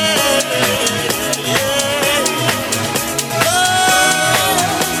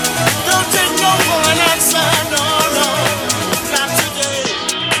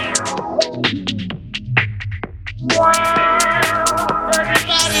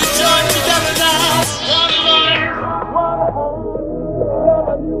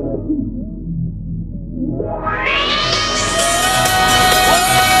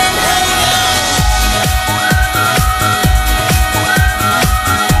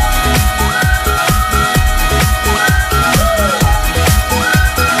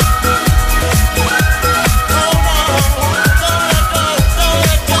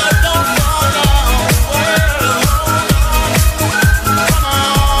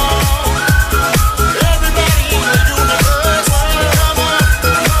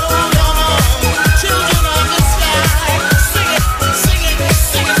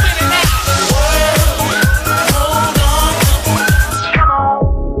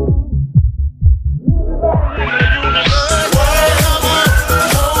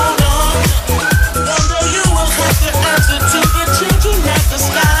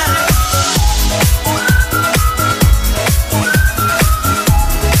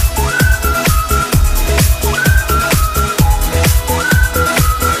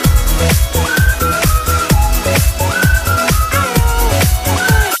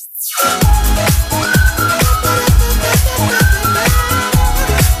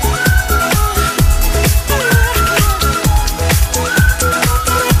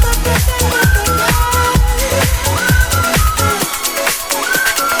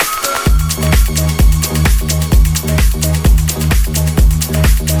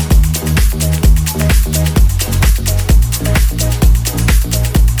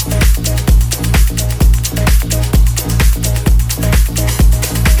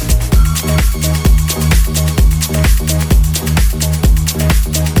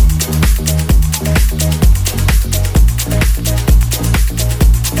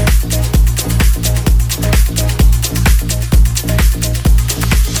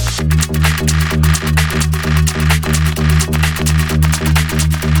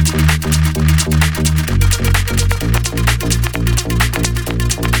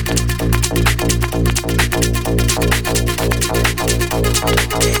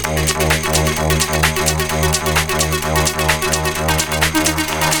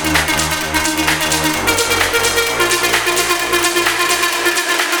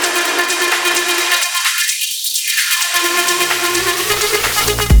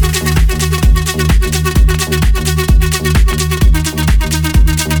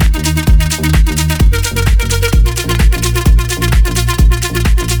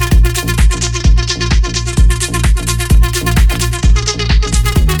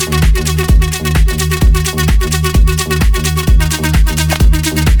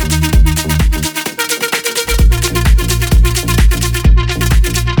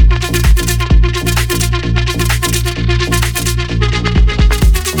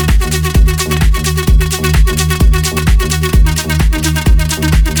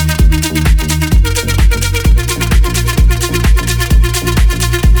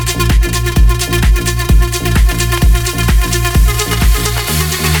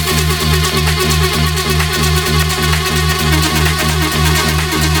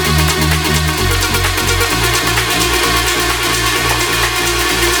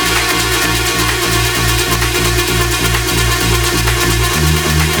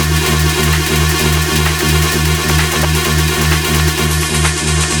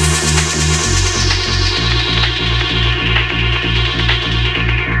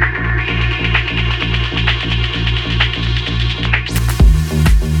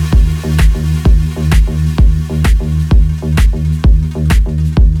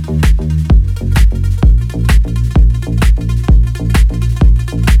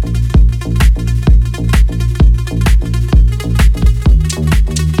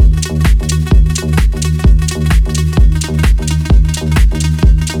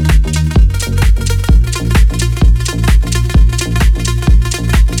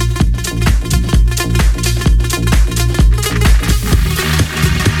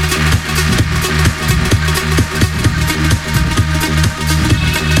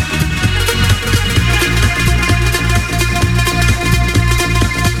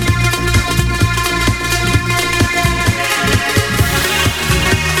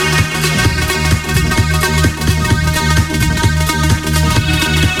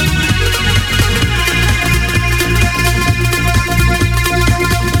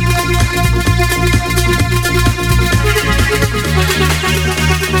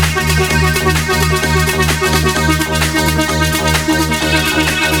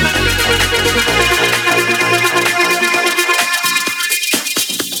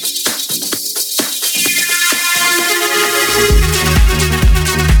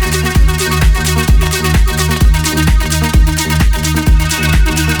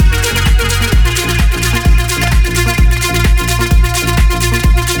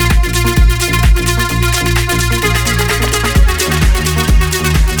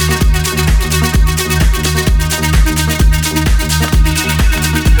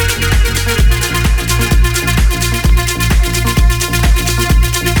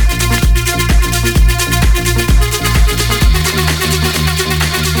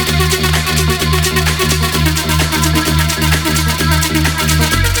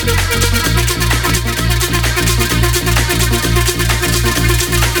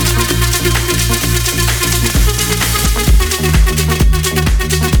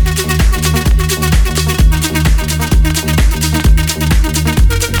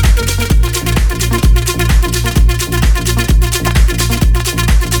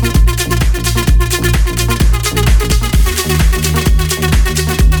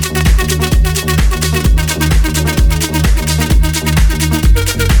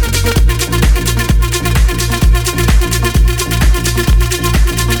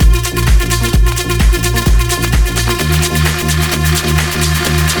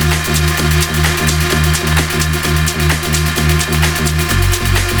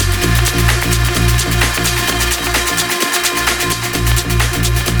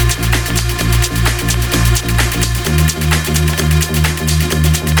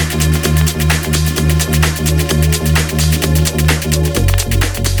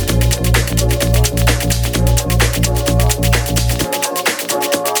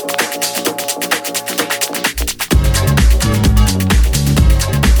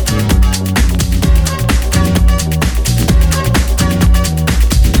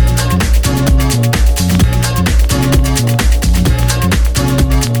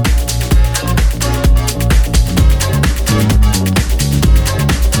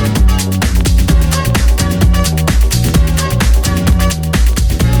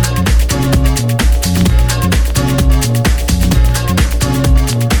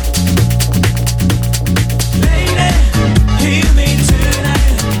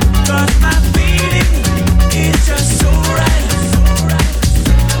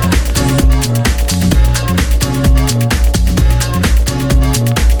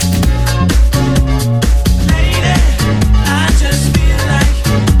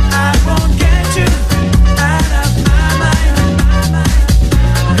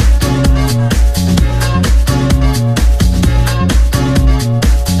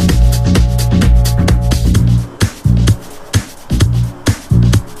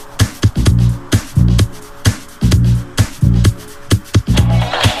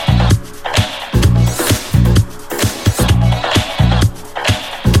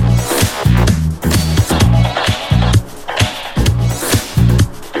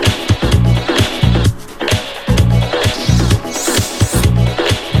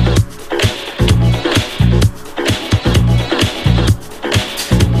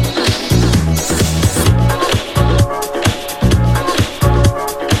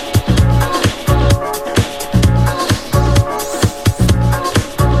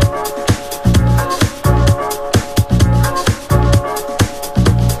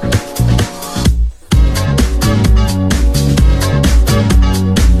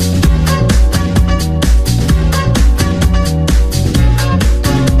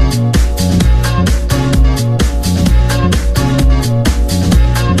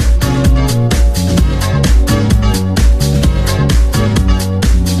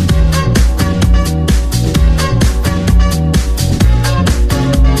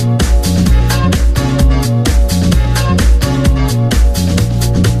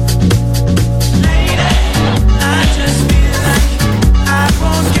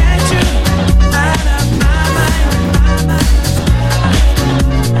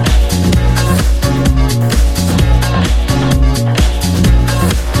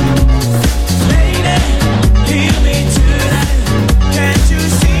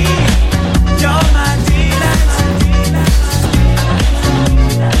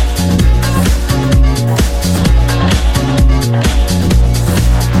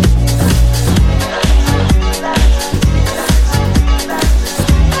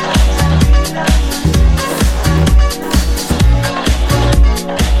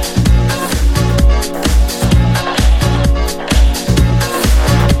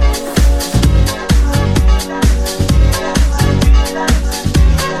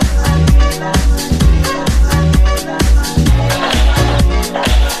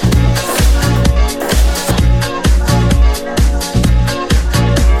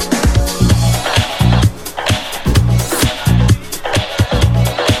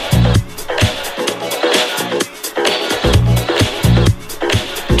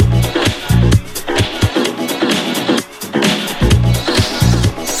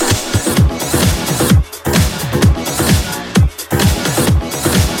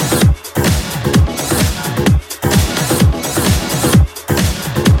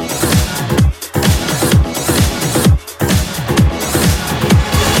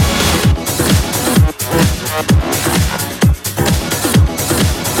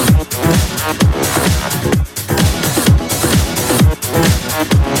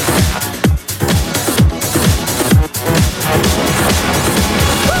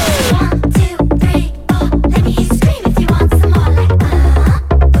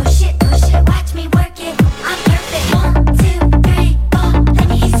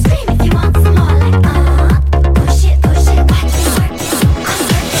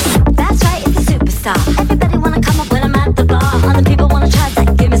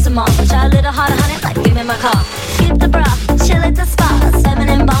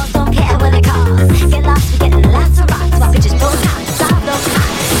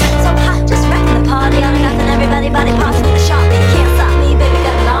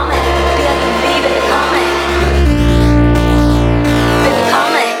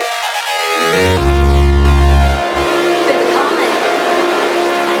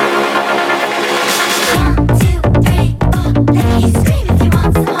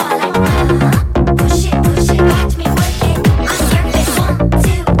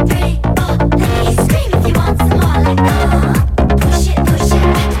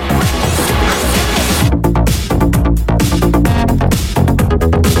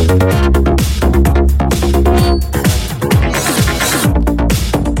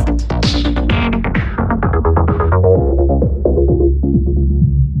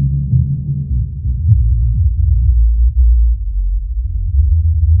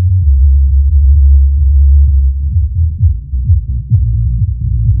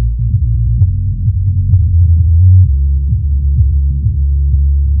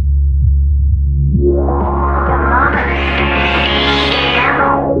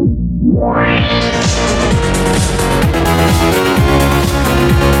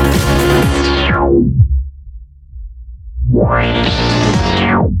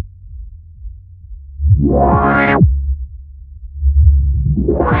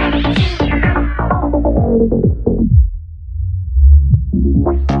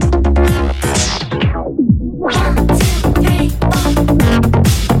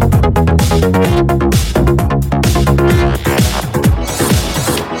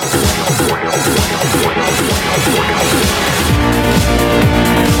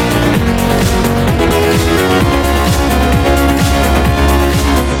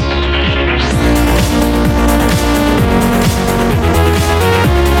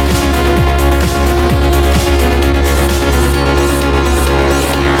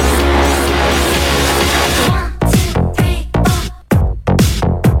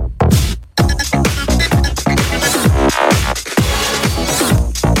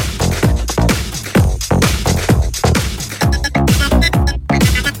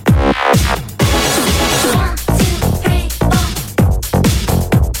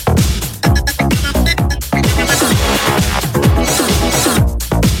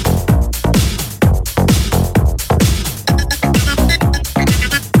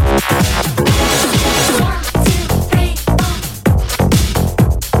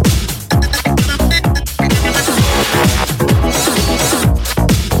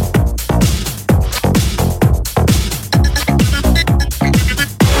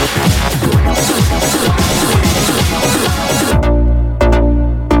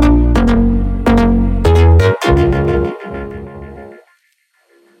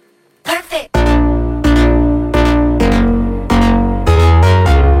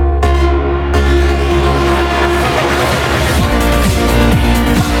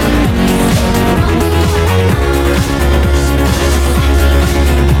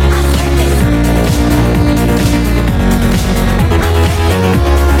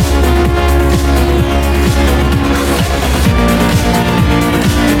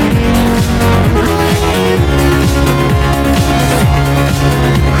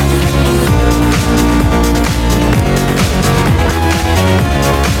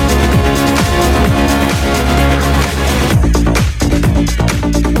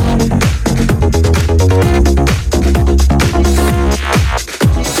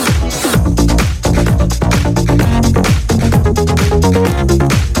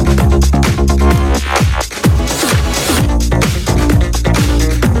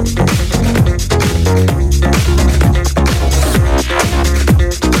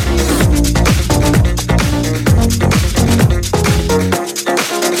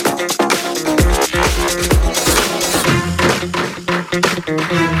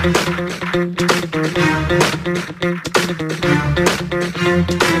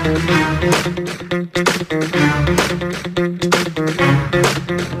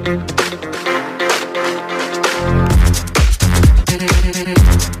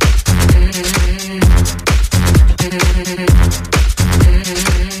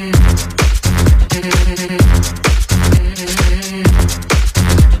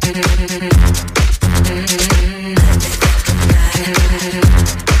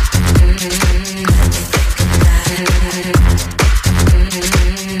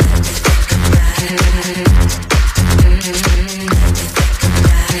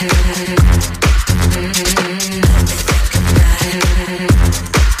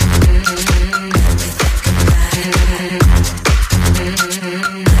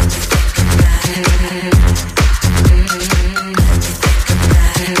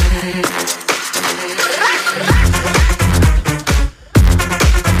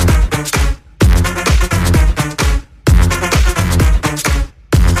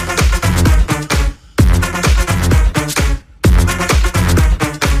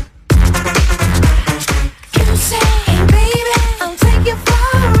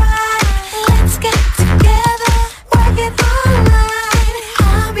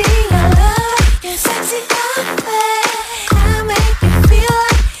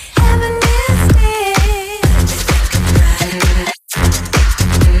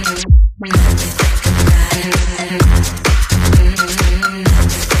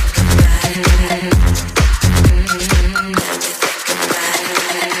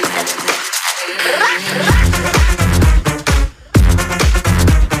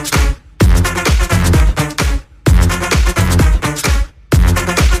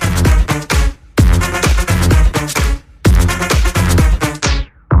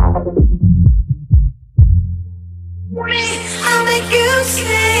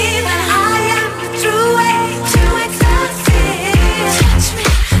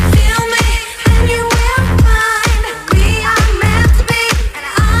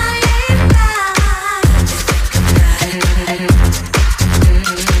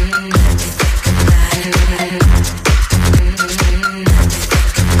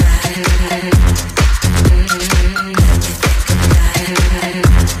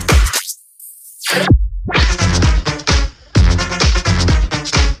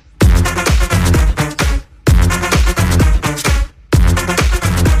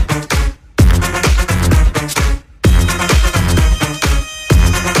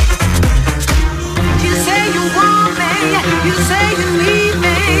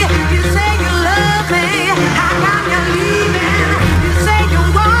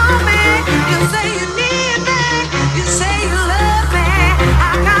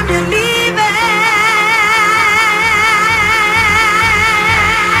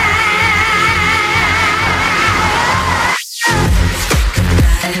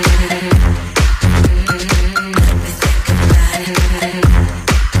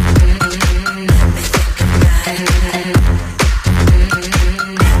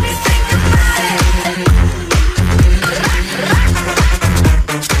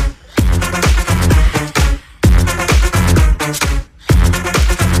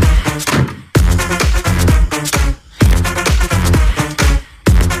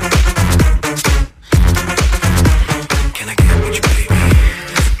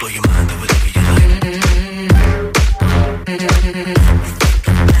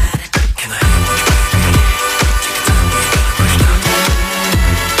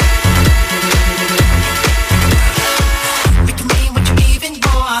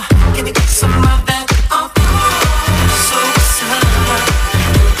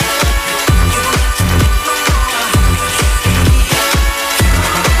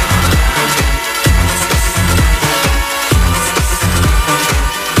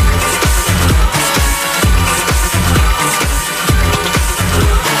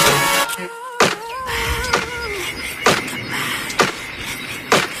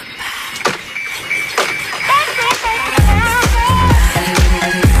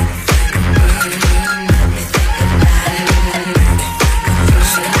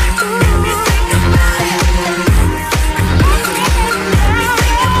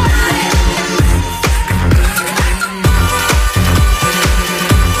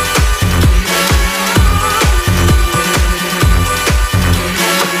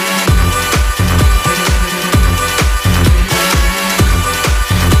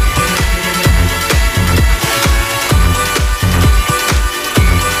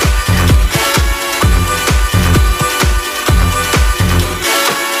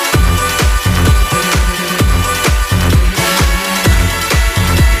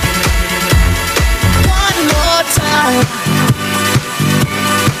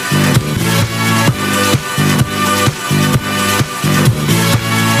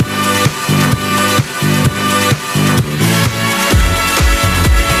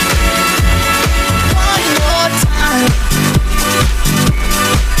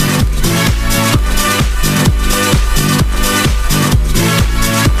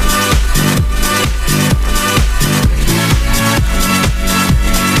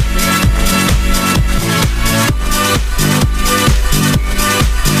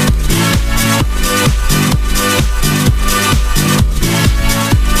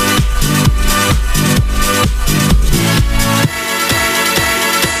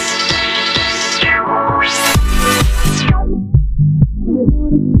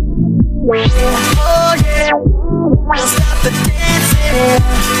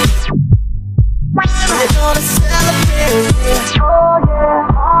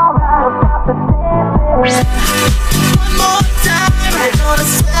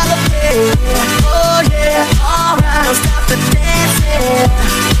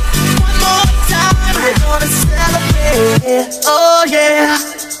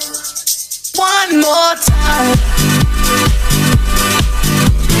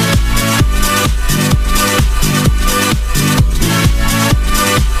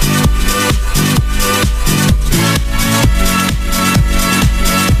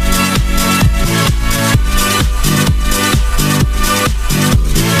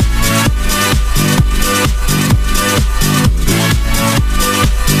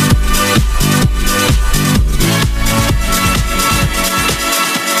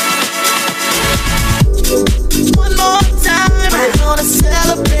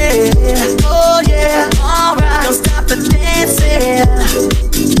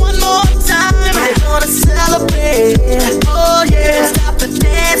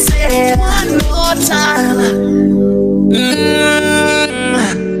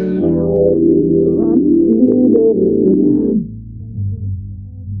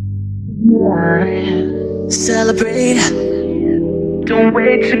 Celebrate, don't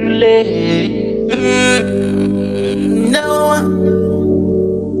wait too late. No,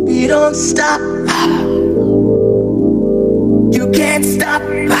 we don't stop. You can't stop.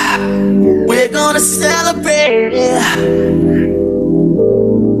 We're gonna celebrate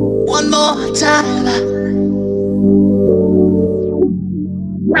one more time.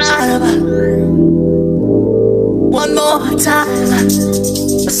 One more time.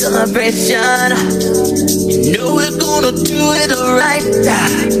 A celebration. You know we're gonna do it right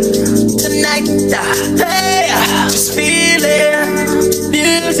tonight. Hey, just feel it.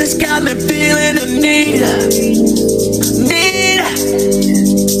 Music's got me feeling the need.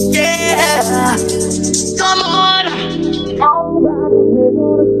 Yeah. Come on. Alright, we're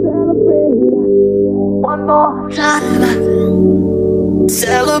gonna celebrate one more time.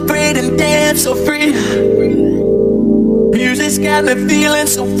 Celebrate and dance so free. Music's got me feeling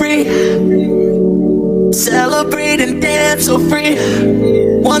so free. Celebrate and dance so free.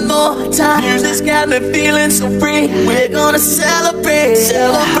 One more time. Music's got me feeling so free. We're gonna celebrate.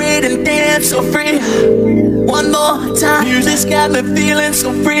 Celebrate and dance so free. One more time. Music's got me feeling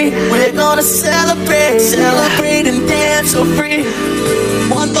so free. We're gonna celebrate. Celebrate and dance so free.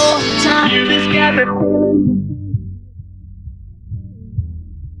 One more time. Music's got me feeling.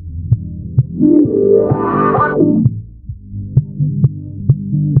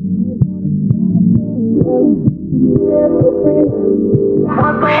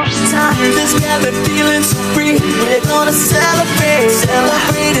 One more time, this got me feeling so free. We're gonna celebrate,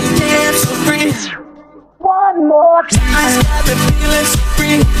 celebrate and dance.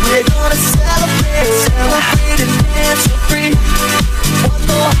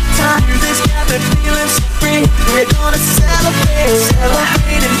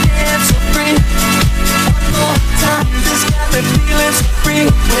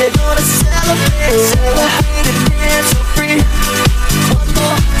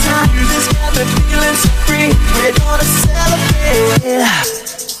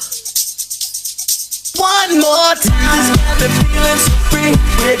 One more time, this got me feeling so free.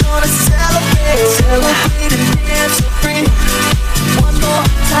 We're gonna celebrate, celebrate and dance so free. One more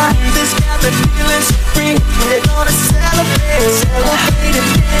time, this got me feeling so free. We're gonna celebrate, celebrate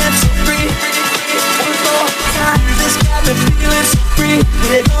and dance so free. One more time, this got me feeling so free.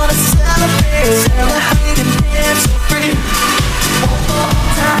 We're gonna celebrate.